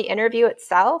it on the interview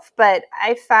itself, but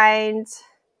I find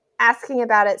asking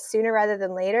about it sooner rather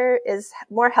than later is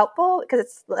more helpful because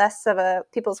it's less of a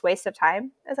people's waste of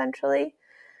time, essentially.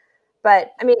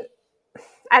 But I mean,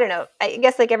 I don't know. I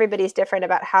guess like everybody's different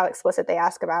about how explicit they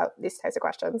ask about these types of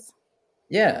questions.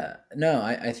 Yeah, no,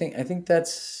 I think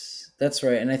that's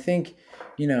right, and I think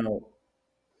you know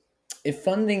if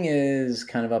funding is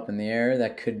kind of up in the air,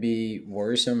 that could be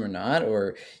worrisome or not.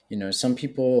 Or, some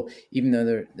people, even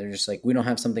though they're just like, we don't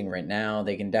have something right now,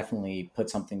 they can definitely put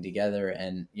something together.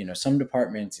 And, some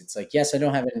departments, it's like, yes, I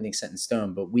don't have anything set in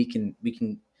stone, but we can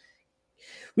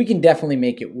definitely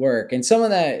make it work. And some of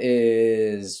that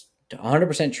is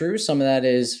 100% true. Some of that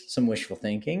is some wishful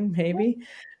thinking, maybe.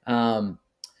 Um,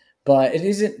 but it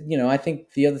isn't, I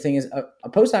think the other thing is a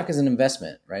postdoc is an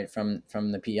investment, right? From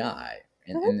the PI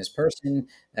in this person,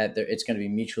 that it's going to be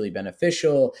mutually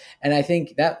beneficial. And I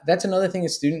think that's another thing a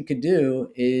student could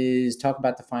do is talk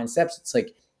about defined steps. It's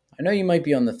like, I know you might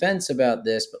be on the fence about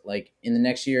this, but like in the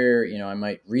next year, I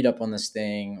might read up on this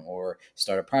thing or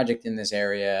start a project in this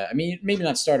area. I mean, maybe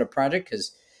not start a project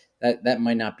because that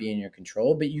might not be in your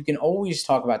control, but you can always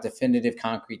talk about definitive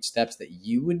concrete steps that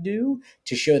you would do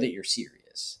to show that you're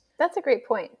serious. That's a great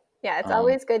point. Yeah, it's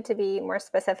always good to be more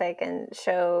specific and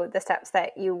show the steps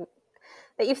that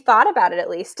you've thought about it, at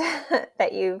least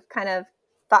that you've kind of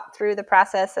thought through the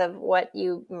process of what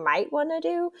you might want to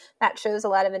do. That shows a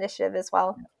lot of initiative as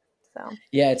well. So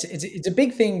yeah, it's a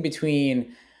big thing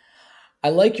between I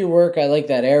like your work, I like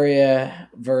that area,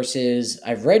 versus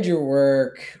I've read your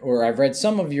work or I've read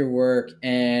some of your work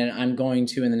and I'm going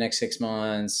to, in the next 6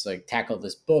 months, like tackle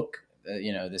this book,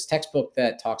 this textbook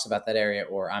that talks about that area,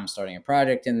 or I'm starting a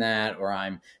project in that, or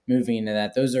I'm moving into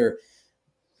that. Those are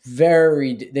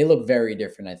they look very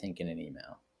different, I think, in an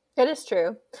email. It is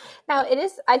true. Now,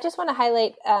 I just want to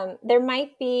highlight, there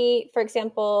might be, for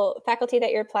example, faculty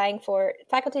that you're applying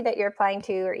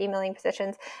to or emailing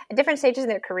positions at different stages in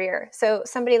their career. So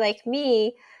somebody like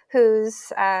me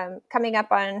who's coming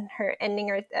up on her ending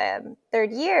her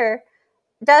third year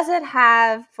doesn't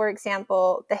have, for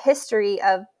example, the history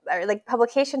of, or like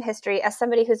publication history as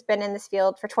somebody who's been in this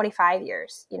field for 25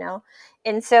 years,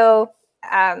 And so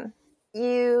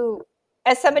you,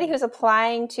 as somebody who's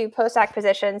applying to postdoc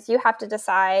positions, you have to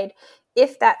decide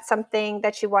if that's something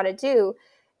that you want to do,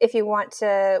 if you want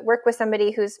to work with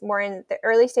somebody who's more in the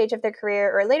early stage of their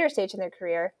career or a later stage in their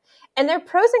career. And there are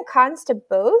pros and cons to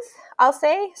both, I'll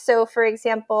say. So, for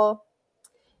example,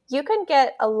 you can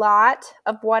get a lot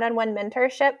of one-on-one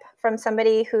mentorship from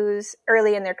somebody who's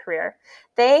early in their career.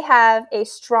 They have a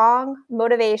strong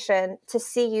motivation to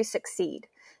see you succeed.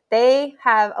 They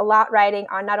have a lot riding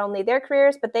on not only their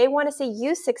careers, but they want to see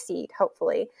you succeed,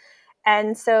 hopefully.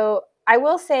 And so I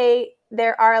will say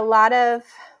there are a lot of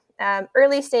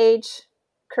early stage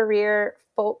career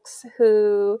folks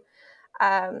who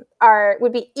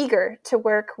would be eager to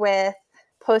work with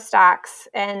postdocs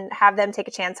and have them take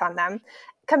a chance on them,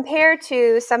 compared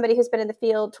to somebody who's been in the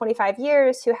field 25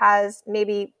 years who has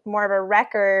maybe more of a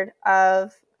record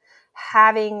of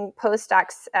having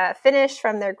postdocs finish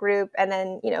from their group and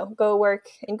then, go work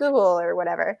in Google or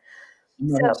whatever.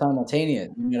 You might have simultaneous.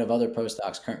 You might have other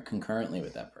postdocs concurrently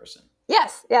with that person.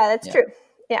 Yes. Yeah, that's true.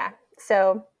 Yeah.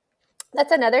 So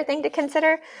that's another thing to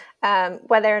consider,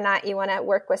 whether or not you want to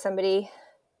work with somebody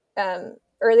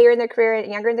earlier in their career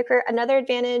and younger in their career. Another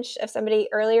advantage of somebody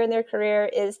earlier in their career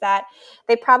is that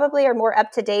they probably are more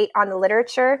up to date on the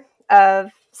literature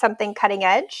of something cutting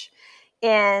edge,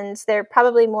 and they're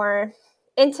probably more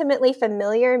intimately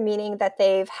familiar, meaning that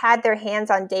they've had their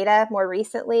hands on data more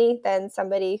recently than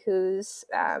somebody who's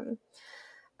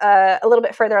a little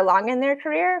bit further along in their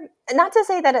career. Not to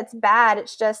say that it's bad,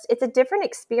 it's a different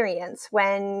experience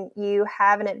when you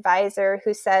have an advisor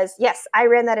who says, yes, I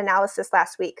ran that analysis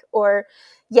last week, or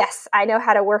yes, I know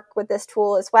how to work with this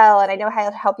tool as well, and I know how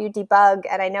to help you debug,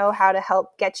 and I know how to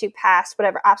help get you past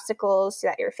whatever obstacles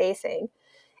that you're facing.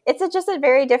 It's just a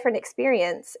very different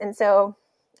experience. And so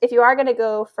if you are going to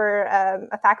go for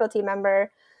a faculty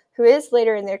member who is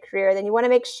later in their career, then you want to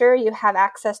make sure you have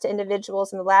access to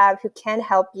individuals in the lab who can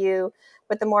help you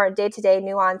with the more day-to-day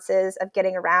nuances of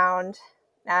getting around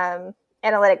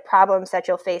analytic problems that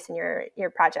you'll face in your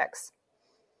projects.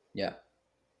 Yeah.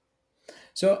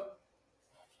 So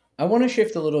I want to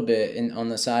shift a little bit on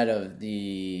the side of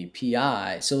the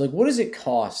PI. So like, what does it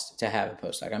cost to have a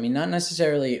postdoc? I mean, not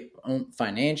necessarily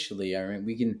financially. I mean,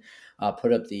 we can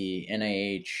put up the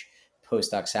NIH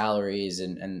postdoc salaries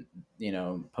and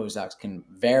postdocs can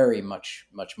vary much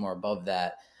more above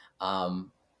that,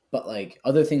 but like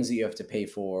other things that you have to pay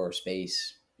for,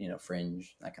 space,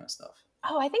 fringe, that kind of stuff.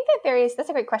 I think that varies. That's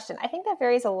a great question. I think that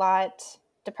varies a lot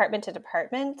department to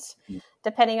department,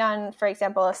 depending on, for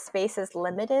example, if space is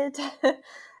limited.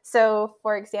 So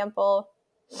for example,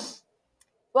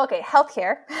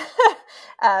 healthcare,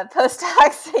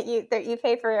 postdocs, you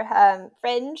pay for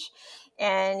fringe,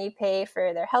 and you pay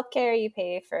for their healthcare, you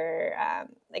pay for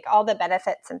like all the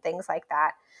benefits and things like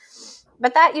that.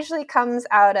 But that usually comes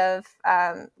out of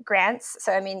grants.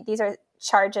 So, I mean, these are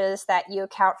charges that you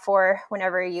account for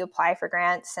whenever you apply for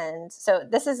grants. And so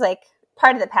this is like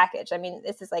part of the package. I mean,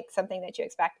 this is like something that you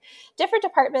expect. Different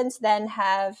departments then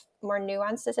have more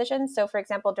nuanced decisions. So for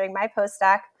example, during my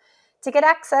postdoc, to get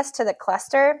access to the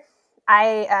cluster,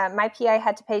 my PI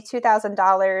had to pay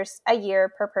 $2,000 a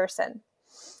year per person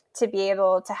to be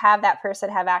able to have that person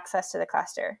have access to the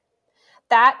cluster.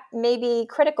 That may be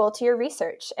critical to your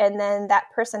research, and then that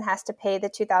person has to pay the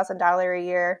 $2,000 a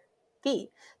year fee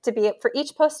to be for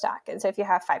each postdoc. And so if you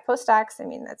have 5 postdocs, I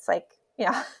mean, that's like,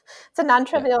 it's a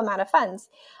non-trivial amount of funds.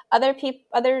 Other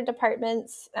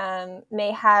departments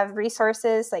may have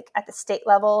resources like at the state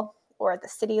level or at the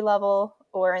city level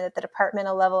or at the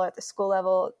departmental level or at the school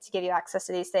level to give you access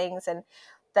to these things. And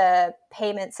the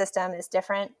payment system is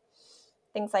different,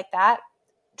 things like that.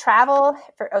 Travel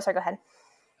sorry, go ahead.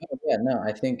 Oh, yeah, no,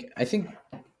 I think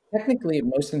technically at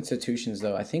most institutions,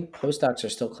 though, I think postdocs are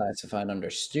still classified under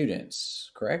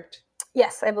students, correct?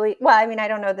 Yes, I believe. Well, I mean, I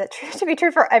don't know that to be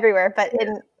true for everywhere, but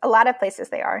in a lot of places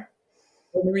they are.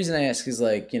 Well, the reason I ask is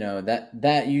like,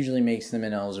 that usually makes them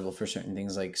ineligible for certain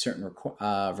things like certain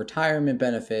retirement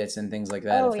benefits and things like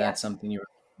that, Oh, if yeah. that's something you're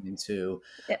into.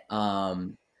 Yeah.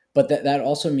 But that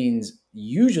also means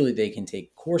usually they can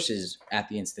take courses at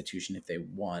the institution if they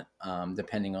want,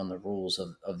 depending on the rules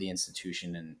of the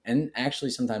institution and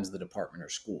actually sometimes the department or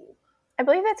school. I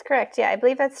believe that's correct. Yeah, I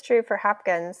believe that's true for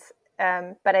Hopkins,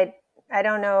 but I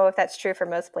don't know if that's true for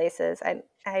most places.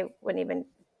 I wouldn't even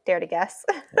dare to guess.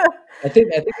 I think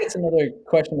it's another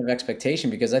question of expectation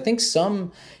because I think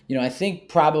I think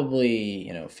probably,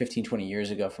 15, 20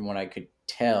 years ago from what I could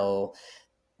tell,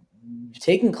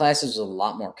 taking classes was a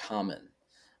lot more common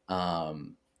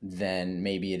than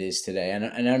maybe it is today.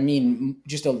 And I mean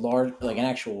just a large, like an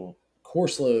actual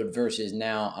course load versus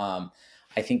now.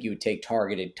 I think you would take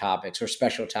targeted topics or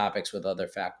special topics with other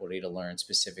faculty to learn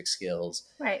specific skills,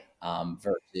 Right.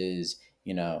 versus,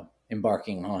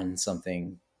 embarking on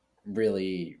something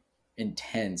really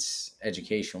intense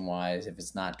education wise if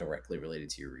it's not directly related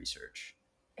to your research.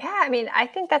 Yeah, I mean, I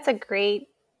think that's a great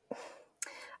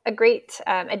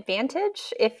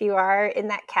advantage if you are in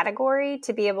that category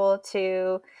to be able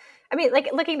to. I mean, like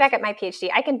looking back at my PhD,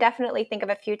 I can definitely think of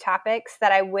a few topics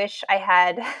that I wish I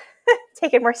had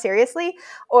taken more seriously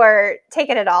or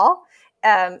taken at all.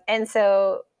 And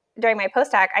so during my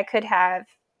postdoc, I could have,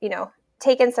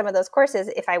 taken some of those courses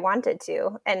if I wanted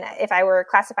to. And if I were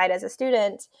classified as a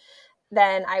student,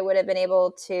 then I would have been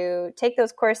able to take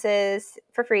those courses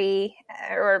for free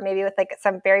or maybe with like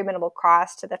some very minimal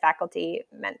cost to the faculty,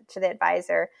 meant to the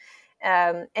advisor,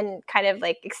 and kind of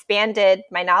like expanded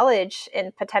my knowledge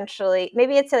and potentially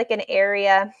maybe it's like an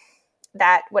area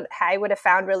that what I would have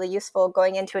found really useful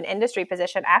going into an industry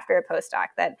position after a postdoc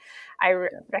that I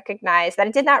recognized that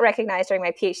I did not recognize during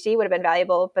my PhD would have been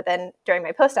valuable. But then during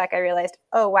my postdoc, I realized,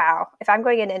 oh, wow, if I'm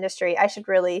going into industry, I should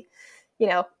really,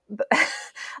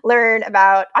 learn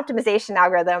about optimization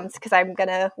algorithms because I'm going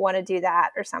to want to do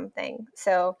that or something.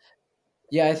 So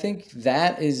Yeah, I think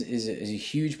that is a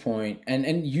huge point,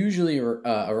 and usually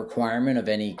a requirement of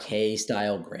any K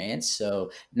style grants.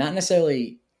 So not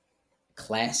necessarily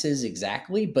classes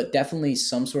exactly, but definitely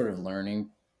some sort of learning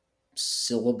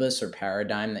syllabus or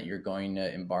paradigm that you're going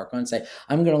to embark on. Say,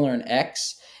 I'm going to learn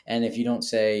X, and if you don't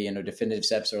say, definitive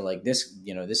steps or like this,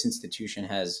 this institution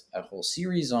has a whole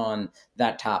series on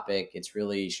that topic. It's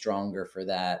really stronger for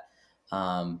that.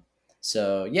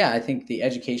 So yeah, I think the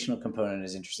educational component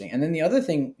is interesting. And then the other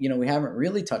thing, we haven't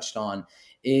really touched on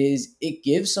is it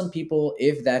gives some people,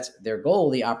 if that's their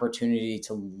goal, the opportunity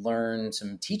to learn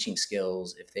some teaching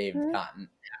skills if they've haven't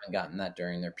gotten that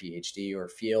during their PhD or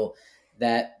feel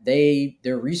that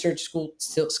their research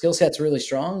skill set's really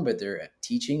strong, but their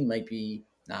teaching might be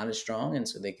not as strong. And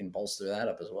so they can bolster that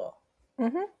up as well.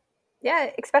 Mm-hmm.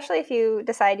 Yeah, especially if you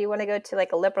decide you want to go to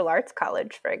like a liberal arts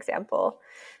college, for example,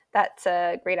 that's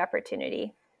a great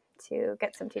opportunity to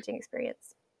get some teaching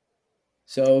experience.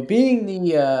 So being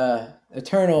the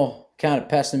eternal kind of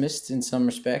pessimist in some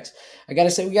respects, I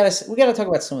gotta say we gotta talk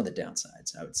about some of the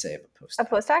downsides, I would say, of a Of postdoc.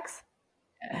 postdocs?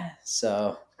 Yeah,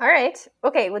 so All right.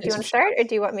 Okay. Well, do you take want some to start or shots.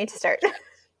 do you want me to start?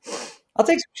 I'll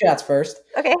take some shots first.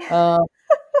 Okay. Um,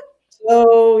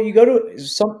 so you go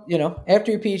to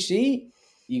after your PhD,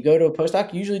 you go to a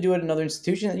postdoc. You usually do it at another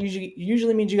institution. That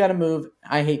usually means you got to move.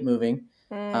 I hate moving.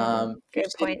 New Good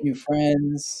city, point. new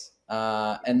friends,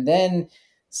 and then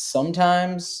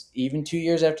sometimes even 2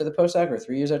 years after the postdoc or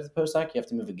 3 years after the postdoc, you have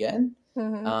to move again.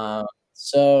 Mm-hmm.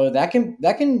 So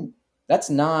that's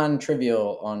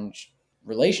non-trivial on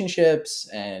relationships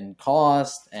and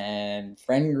cost and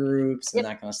friend groups and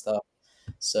Yep. that kind of stuff.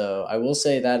 So I will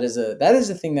say that is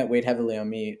a thing that weighed heavily on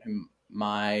me in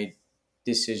my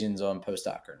decisions on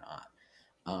postdoc or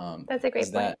not. That's a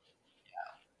great point.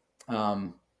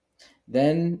 Um,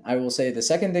 then I will say the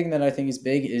second thing that I think is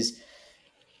big is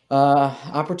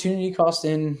opportunity cost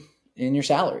in your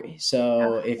salary. So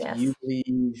Oh, yes.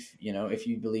 if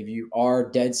you believe you are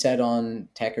dead set on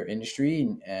tech or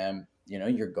industry, and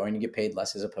you're going to get paid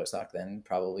less as a postdoc than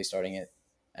probably starting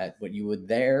at what you would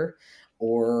there,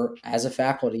 or as a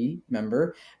faculty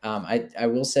member. I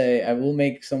will say, I will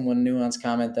make one nuanced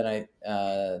comment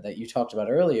that you talked about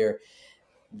earlier,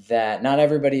 that not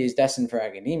everybody is destined for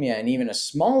academia, and even a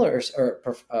smaller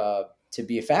or to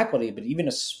be a faculty, but even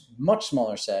a much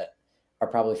smaller set are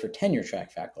probably for tenure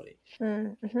track faculty.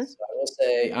 Mm-hmm. So I will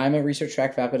say I'm a research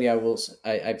track faculty.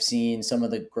 I've seen some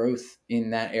of the growth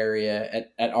in that area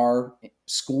at our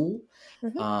school.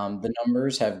 Mm-hmm. The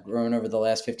numbers have grown over the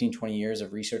last 15, 20 years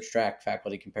of research track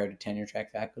faculty compared to tenure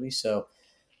track faculty. So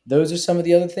those are some of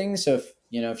the other things. So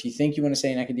if you think you want to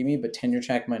stay in academia, but tenure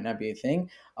track might not be a thing,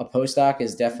 a postdoc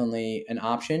is definitely an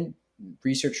option.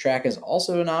 Research track is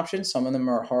also an option. Some of them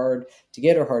are hard to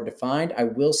get or hard to find. I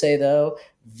will say though,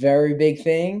 very big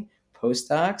thing,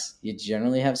 postdocs, you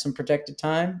generally have some protected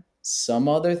time. Some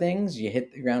other things, you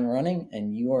hit the ground running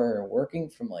and you are working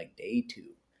from like day two.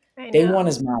 I Day one know.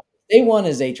 is math. Day one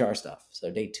is HR stuff. So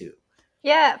day two.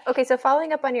 Yeah. Okay. So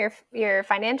following up on your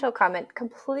financial comment,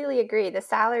 completely agree. The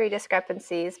salary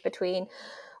discrepancies between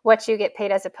what you get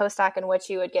paid as a postdoc and what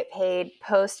you would get paid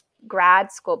post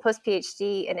grad school, post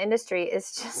PhD in industry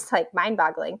is just like mind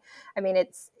boggling. I mean,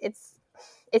 it's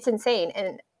insane.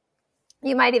 And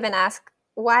you might even ask,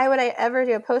 why would I ever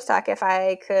do a postdoc if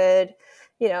I could,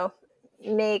 you know,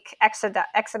 make X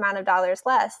amount of dollars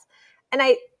less? And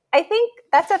I think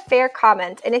that's a fair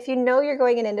comment. And if you know you're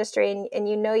going in industry and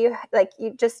you know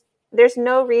there's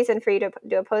no reason for you to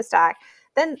do a postdoc,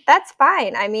 then that's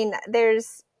fine. I mean,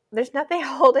 there's nothing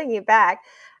holding you back.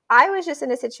 I was just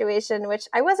in a situation which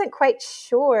I wasn't quite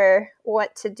sure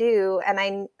what to do, and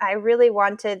I really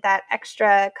wanted that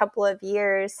extra couple of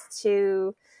years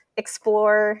to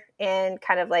explore and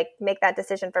kind of like make that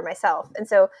decision for myself. And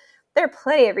so there are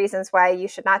plenty of reasons why you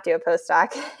should not do a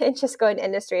postdoc and just go into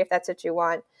industry if that's what you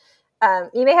want.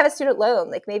 You may have a student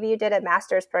loan, like maybe you did a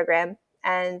master's program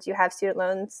and you have student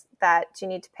loans that you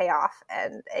need to pay off,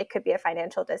 and it could be a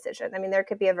financial decision. I mean, there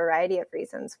could be a variety of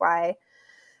reasons why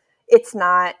it's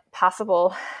not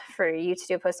possible for you to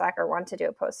do a postdoc or want to do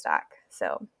a postdoc.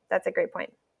 So that's a great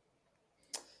point.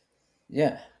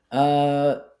 Yeah.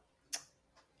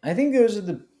 I think those are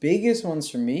the biggest ones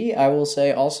for me. I will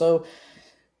say also,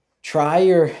 try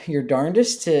your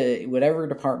darndest to whatever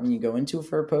department you go into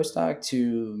for a postdoc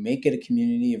to make it a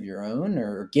community of your own,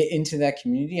 or get into that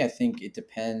community. I think it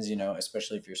depends,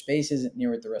 especially if your space isn't near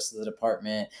with the rest of the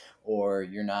department, or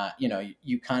you're not,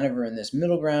 you kind of are in this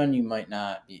middle ground. You might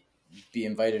not be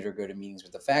invited or go to meetings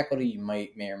with the faculty. You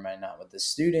may or might not with the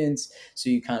students. So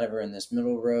you kind of are in this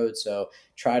middle road. So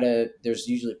there's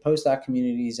usually postdoc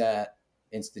communities at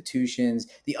institutions.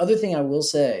 The other thing I will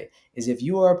say is, if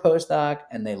you are a postdoc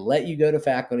and they let you go to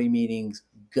faculty meetings,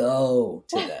 go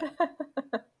to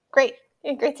them. Great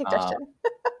Um, suggestion.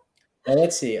 well,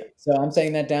 let's see. So I'm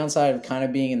saying that downside of kind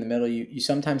of being in the middle, you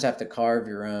sometimes have to carve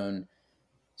your own,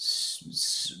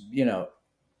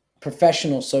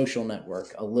 professional social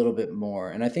network a little bit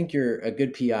more. And I think a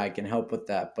good PI can help with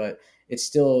that, but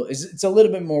it's a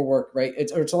little bit more work, right?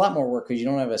 It's a lot more work because you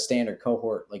don't have a standard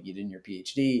cohort like you did in your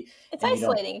PhD, It's and you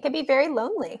don't. isolating. It can be very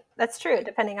lonely. That's true,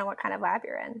 depending on what kind of lab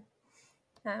you're in,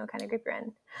 what kind of group you're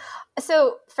in.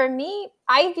 So for me,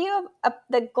 I view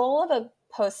the goal of a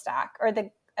postdoc, or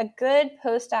a good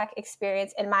postdoc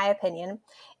experience, in my opinion,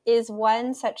 is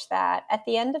one such that at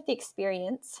the end of the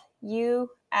experience, you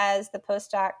as the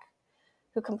postdoc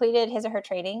who completed his or her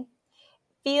training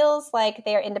feels like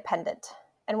they are independent.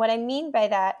 And what I mean by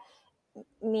that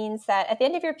means that at the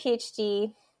end of your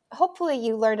PhD, hopefully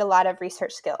you learned a lot of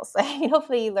research skills. I mean,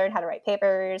 hopefully you learned how to write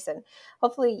papers, and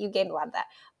hopefully you gained a lot of that.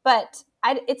 But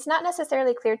it's not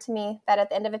necessarily clear to me that at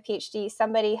the end of a PhD,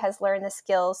 somebody has learned the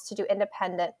skills to do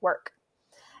independent work.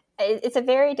 It's a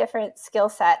very different skill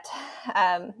set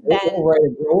than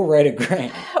We'll write a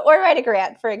grant. or write a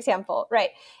grant, for example. Right.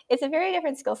 It's a very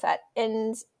different skill set.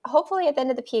 And hopefully at the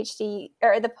end of the PhD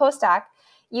or the postdoc,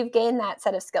 you've gained that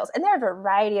set of skills. And there are a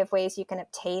variety of ways you can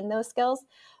obtain those skills.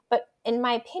 But in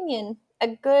my opinion,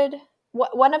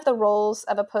 one of the roles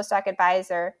of a postdoc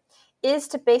advisor is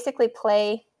to basically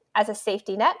play as a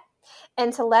safety net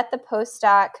and to let the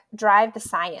postdoc drive the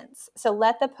science. So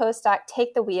let the postdoc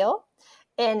take the wheel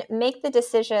and make the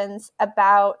decisions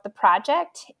about the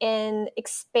project and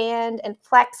expand and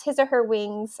flex his or her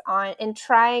wings on in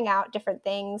trying out different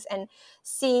things and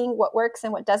seeing what works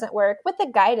and what doesn't work, with the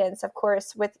guidance, of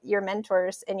course, with your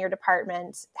mentors in your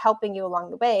department helping you along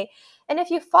the way. And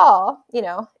if you fall,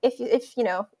 if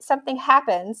something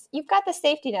happens, you've got the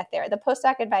safety net there. The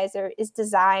postdoc advisor is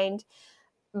designed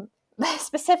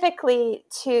specifically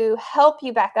to help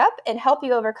you back up and help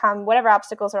you overcome whatever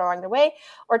obstacles are along the way,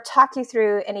 or talk you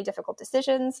through any difficult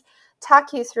decisions,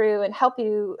 talk you through and help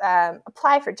you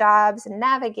apply for jobs and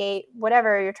navigate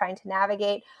whatever you're trying to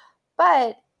navigate.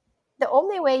 But the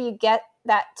only way you get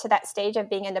that to that stage of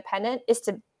being independent is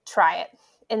to try it.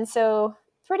 And so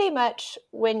pretty much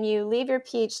when you leave your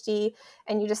PhD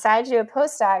and you decide to do a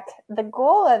postdoc, the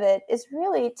goal of it is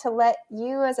really to let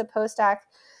you as a postdoc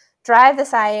drive the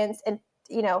science and,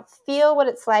 feel what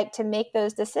it's like to make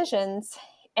those decisions.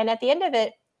 And at the end of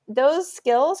it, those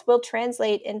skills will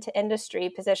translate into industry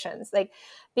positions, like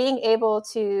being able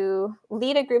to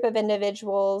lead a group of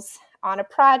individuals on a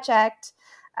project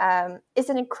is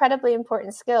an incredibly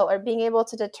important skill, or being able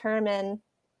to determine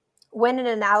when an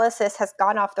analysis has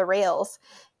gone off the rails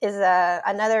is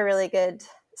another really good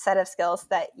set of skills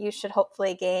that you should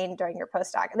hopefully gain during your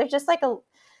postdoc. And there's just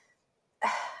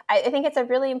I think it's a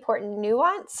really important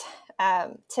nuance,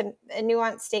 a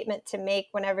nuanced statement to make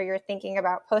whenever you're thinking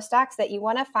about postdocs, that you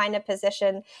want to find a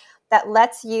position that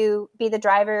lets you be the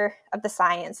driver of the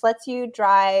science, lets you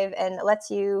drive and lets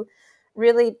you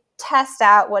really test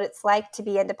out what it's like to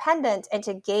be independent and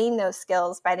to gain those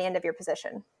skills by the end of your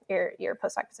position, your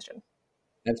postdoc position.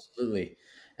 Absolutely.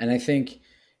 And I think,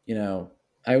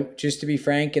 just to be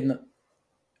frank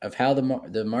of how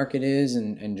the market is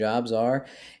and jobs are,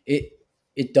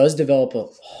 it does develop a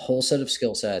whole set of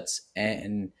skill sets.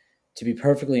 And to be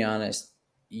perfectly honest,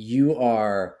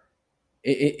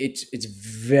 it's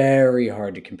very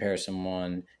hard to compare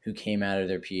someone who came out of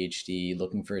their PhD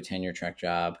looking for a tenure track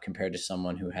job compared to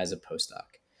someone who has a postdoc.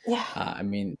 Yeah. I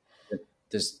mean,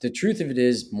 the truth of it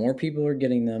is more people are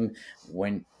getting them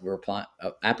when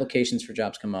applications for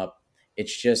jobs come up.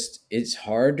 It's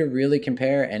hard to really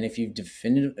compare. And if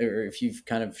you've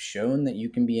kind of shown that you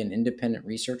can be an independent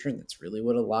researcher, that's really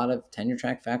what a lot of tenure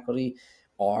track faculty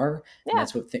are. Yeah. And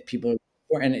that's what people are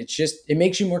for. And it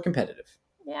makes you more competitive.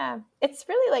 Yeah. It's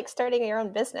really like starting your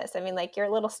own business. I mean, like you're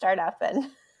a little startup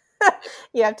and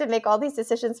you have to make all these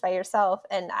decisions by yourself.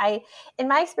 And in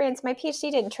my experience, my PhD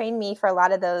didn't train me for a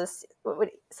lot of those,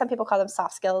 some people call them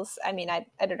soft skills. I mean, I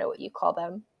don't know what you call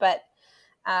them, but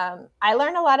I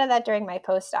learned a lot of that during my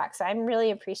postdoc. So I'm really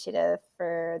appreciative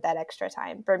for that extra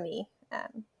time for me.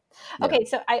 Okay,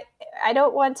 so I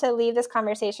don't want to leave this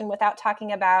conversation without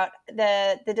talking about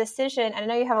the decision. And I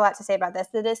know you have a lot to say about this.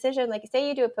 The decision, like say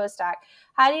you do a postdoc,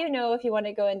 how do you know if you want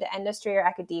to go into industry or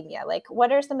academia? Like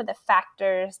what are some of the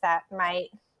factors that might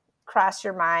cross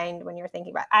your mind when you're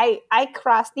thinking about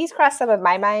these crossed some of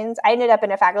my minds. I ended up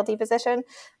in a faculty position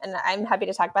and I'm happy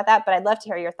to talk about that, but I'd love to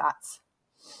hear your thoughts.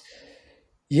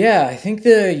 Yeah, I think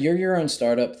the you're your own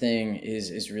startup thing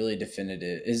is really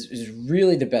definitive, is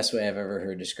really the best way I've ever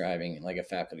heard describing like a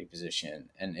faculty position.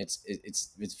 And it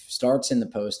starts in the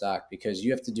postdoc because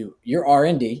you have to do your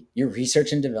R&D, your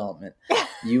research and development,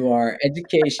 you are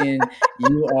education,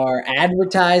 you are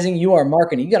advertising, you are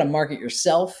marketing. You got to market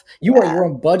yourself. You are your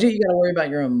own budget. You got to worry about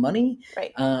your own money.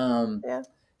 Right.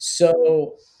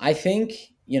 So I think,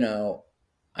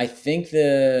 I think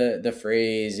the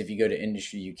phrase, if you go to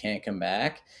industry, you can't come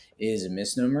back, is a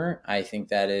misnomer. I think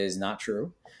that is not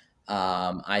true.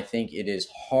 I think it is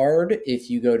hard if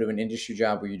you go to an industry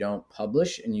job where you don't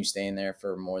publish and you stay in there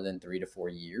for more than 3 to 4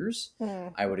 years. Mm-hmm.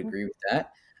 I would agree with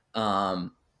that.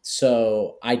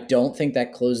 So I don't think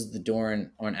that closes the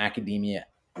door on academia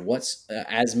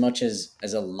as much as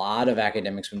a lot of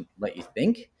academics would let you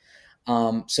think.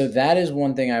 So that is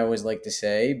one thing I always like to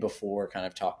say before kind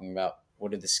of talking about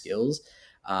what are the skills.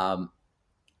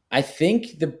 I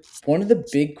think one of the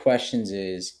big questions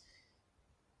is,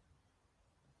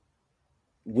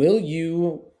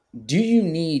 do you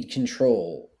need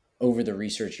control over the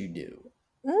research you do?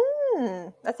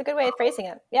 That's a good way of phrasing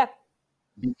it. Yeah.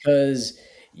 Because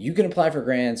you can apply for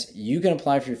grants, you can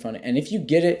apply for your funding, and if you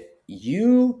get it,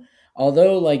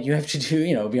 although like you have to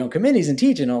do, be on committees and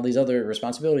teach and all these other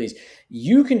responsibilities,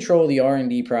 you control the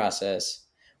R&D process.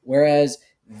 Whereas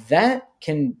that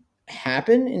can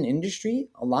happen in industry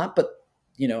a lot, but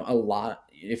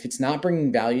if it's not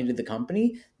bringing value to the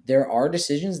company, there are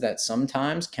decisions that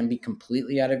sometimes can be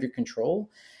completely out of your control.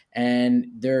 And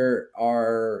there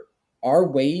are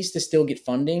ways to still get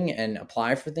funding and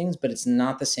apply for things, but it's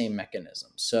not the same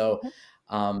mechanism. So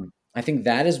I think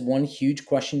that is one huge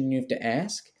question you have to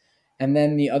ask. And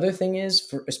then the other thing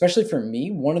is, especially for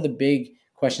me, one of the big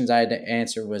questions I had to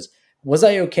answer was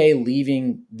I okay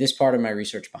leaving this part of my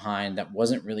research behind that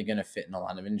wasn't really going to fit in a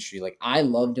lot of industry? Like, I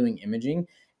love doing imaging,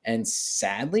 and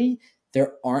sadly,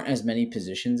 there aren't as many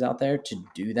positions out there to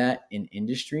do that in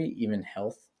industry, even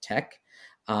health tech.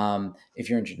 If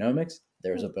you're in genomics,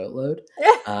 there's a boatload.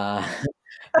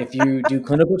 If you do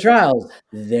clinical trials,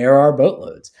 there are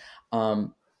boatloads.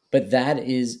 But that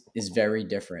is very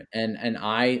different. And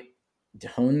I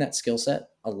honed that skill set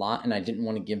a lot, and I didn't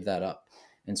want to give that up.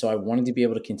 And so I wanted to be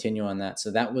able to continue on that.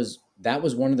 So that was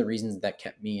one of the reasons that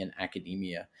kept me in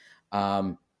academia.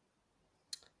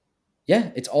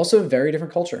 It's also a very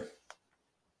different culture,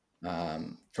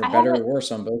 for better or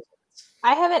worse on both.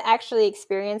 I haven't actually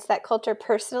experienced that culture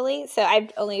personally. So I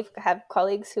only have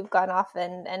colleagues who've gone off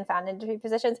and found industry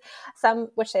positions, some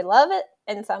which they love it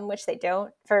and some which they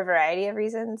don't, for a variety of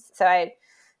reasons. So I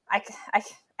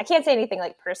can't say anything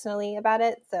like personally about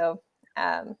it. So,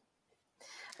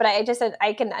 but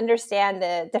I can understand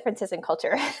the differences in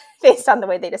culture based on the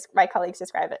way my colleagues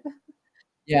describe it.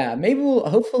 Yeah, maybe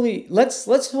hopefully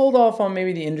let's hold off on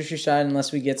maybe the industry side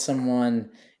unless we get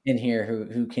someone in here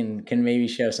who can maybe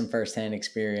show some firsthand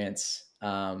experience.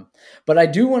 But I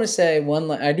do want to say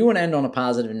I do want to end on a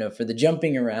positive note for the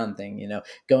jumping around thing,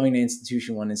 going to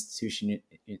institution,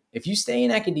 if you stay in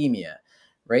academia,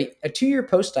 right, a 2-year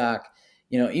postdoc,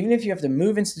 even if you have to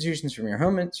move institutions from your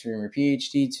home, from your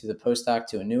PhD to the postdoc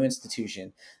to a new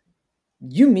institution,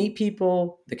 you meet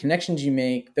people, the connections you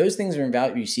make, those things are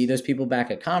invaluable. You see those people back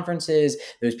at conferences,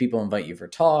 those people invite you for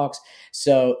talks.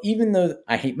 So even though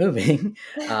I hate moving,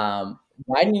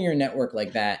 widening your network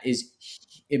like that is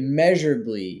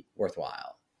immeasurably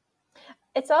worthwhile.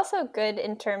 It's also good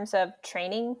in terms of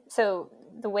training. So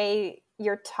the way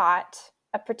you're taught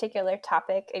a particular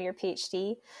topic in your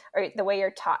PhD, or the way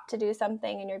you're taught to do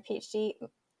something in your PhD,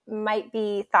 might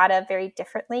be thought of very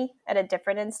differently at a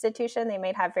different institution. They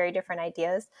might have very different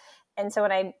ideas. And so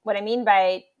what I mean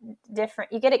by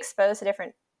different, you get exposed to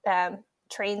different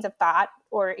trains of thought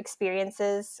or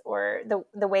experiences, or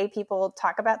the way people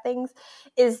talk about things,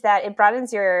 is that it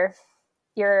broadens your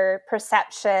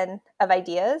perception of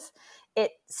ideas.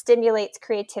 It stimulates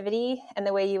creativity in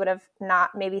the way you would have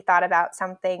not maybe thought about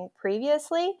something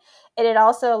previously. And it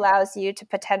also allows you to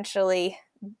potentially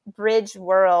bridge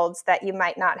worlds that you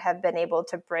might not have been able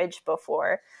to bridge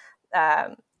before.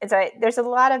 And so there's a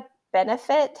lot of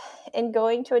benefit in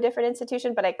going to a different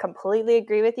institution, but I completely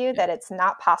agree with you that it's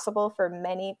not possible for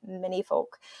many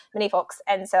folks.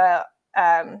 And so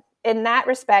in that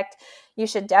respect, you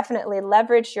should definitely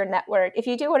leverage your network. If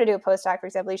you do want to do a postdoc, for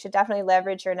example, you should definitely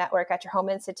leverage your network at your home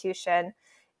institution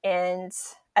and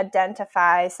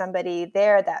identify somebody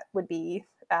there that would be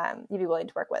you'd be willing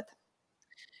to work with.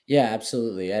 Yeah,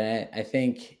 absolutely. And I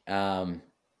think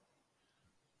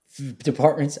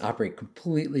departments operate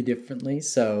completely differently.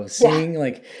 So seeing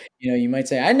you might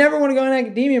say, I never want to go in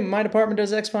academia, my department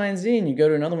does X, Y, and Z. And you go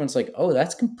to another one, it's like, oh,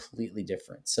 that's completely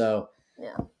different. So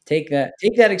take that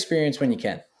experience when you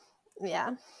can. Yeah.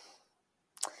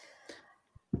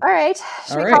 All right.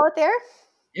 Should we call it there?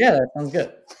 Yeah, that sounds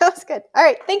good. That's good. All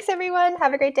right. Thanks, everyone.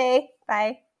 Have a great day.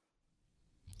 Bye.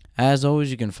 As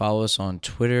always, you can follow us on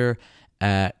Twitter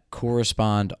at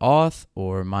CorrespondAuth,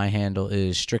 or my handle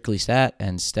is StrictlyStat,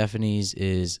 and Stephanie's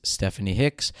is Stephanie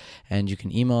Hicks, and you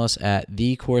can email us at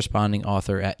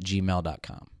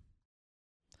thecorrespondingauthor@gmail.com.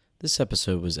 This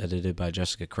episode was edited by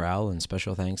Jessica Crowell, and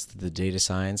special thanks to the Data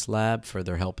Science Lab for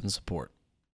their help and support.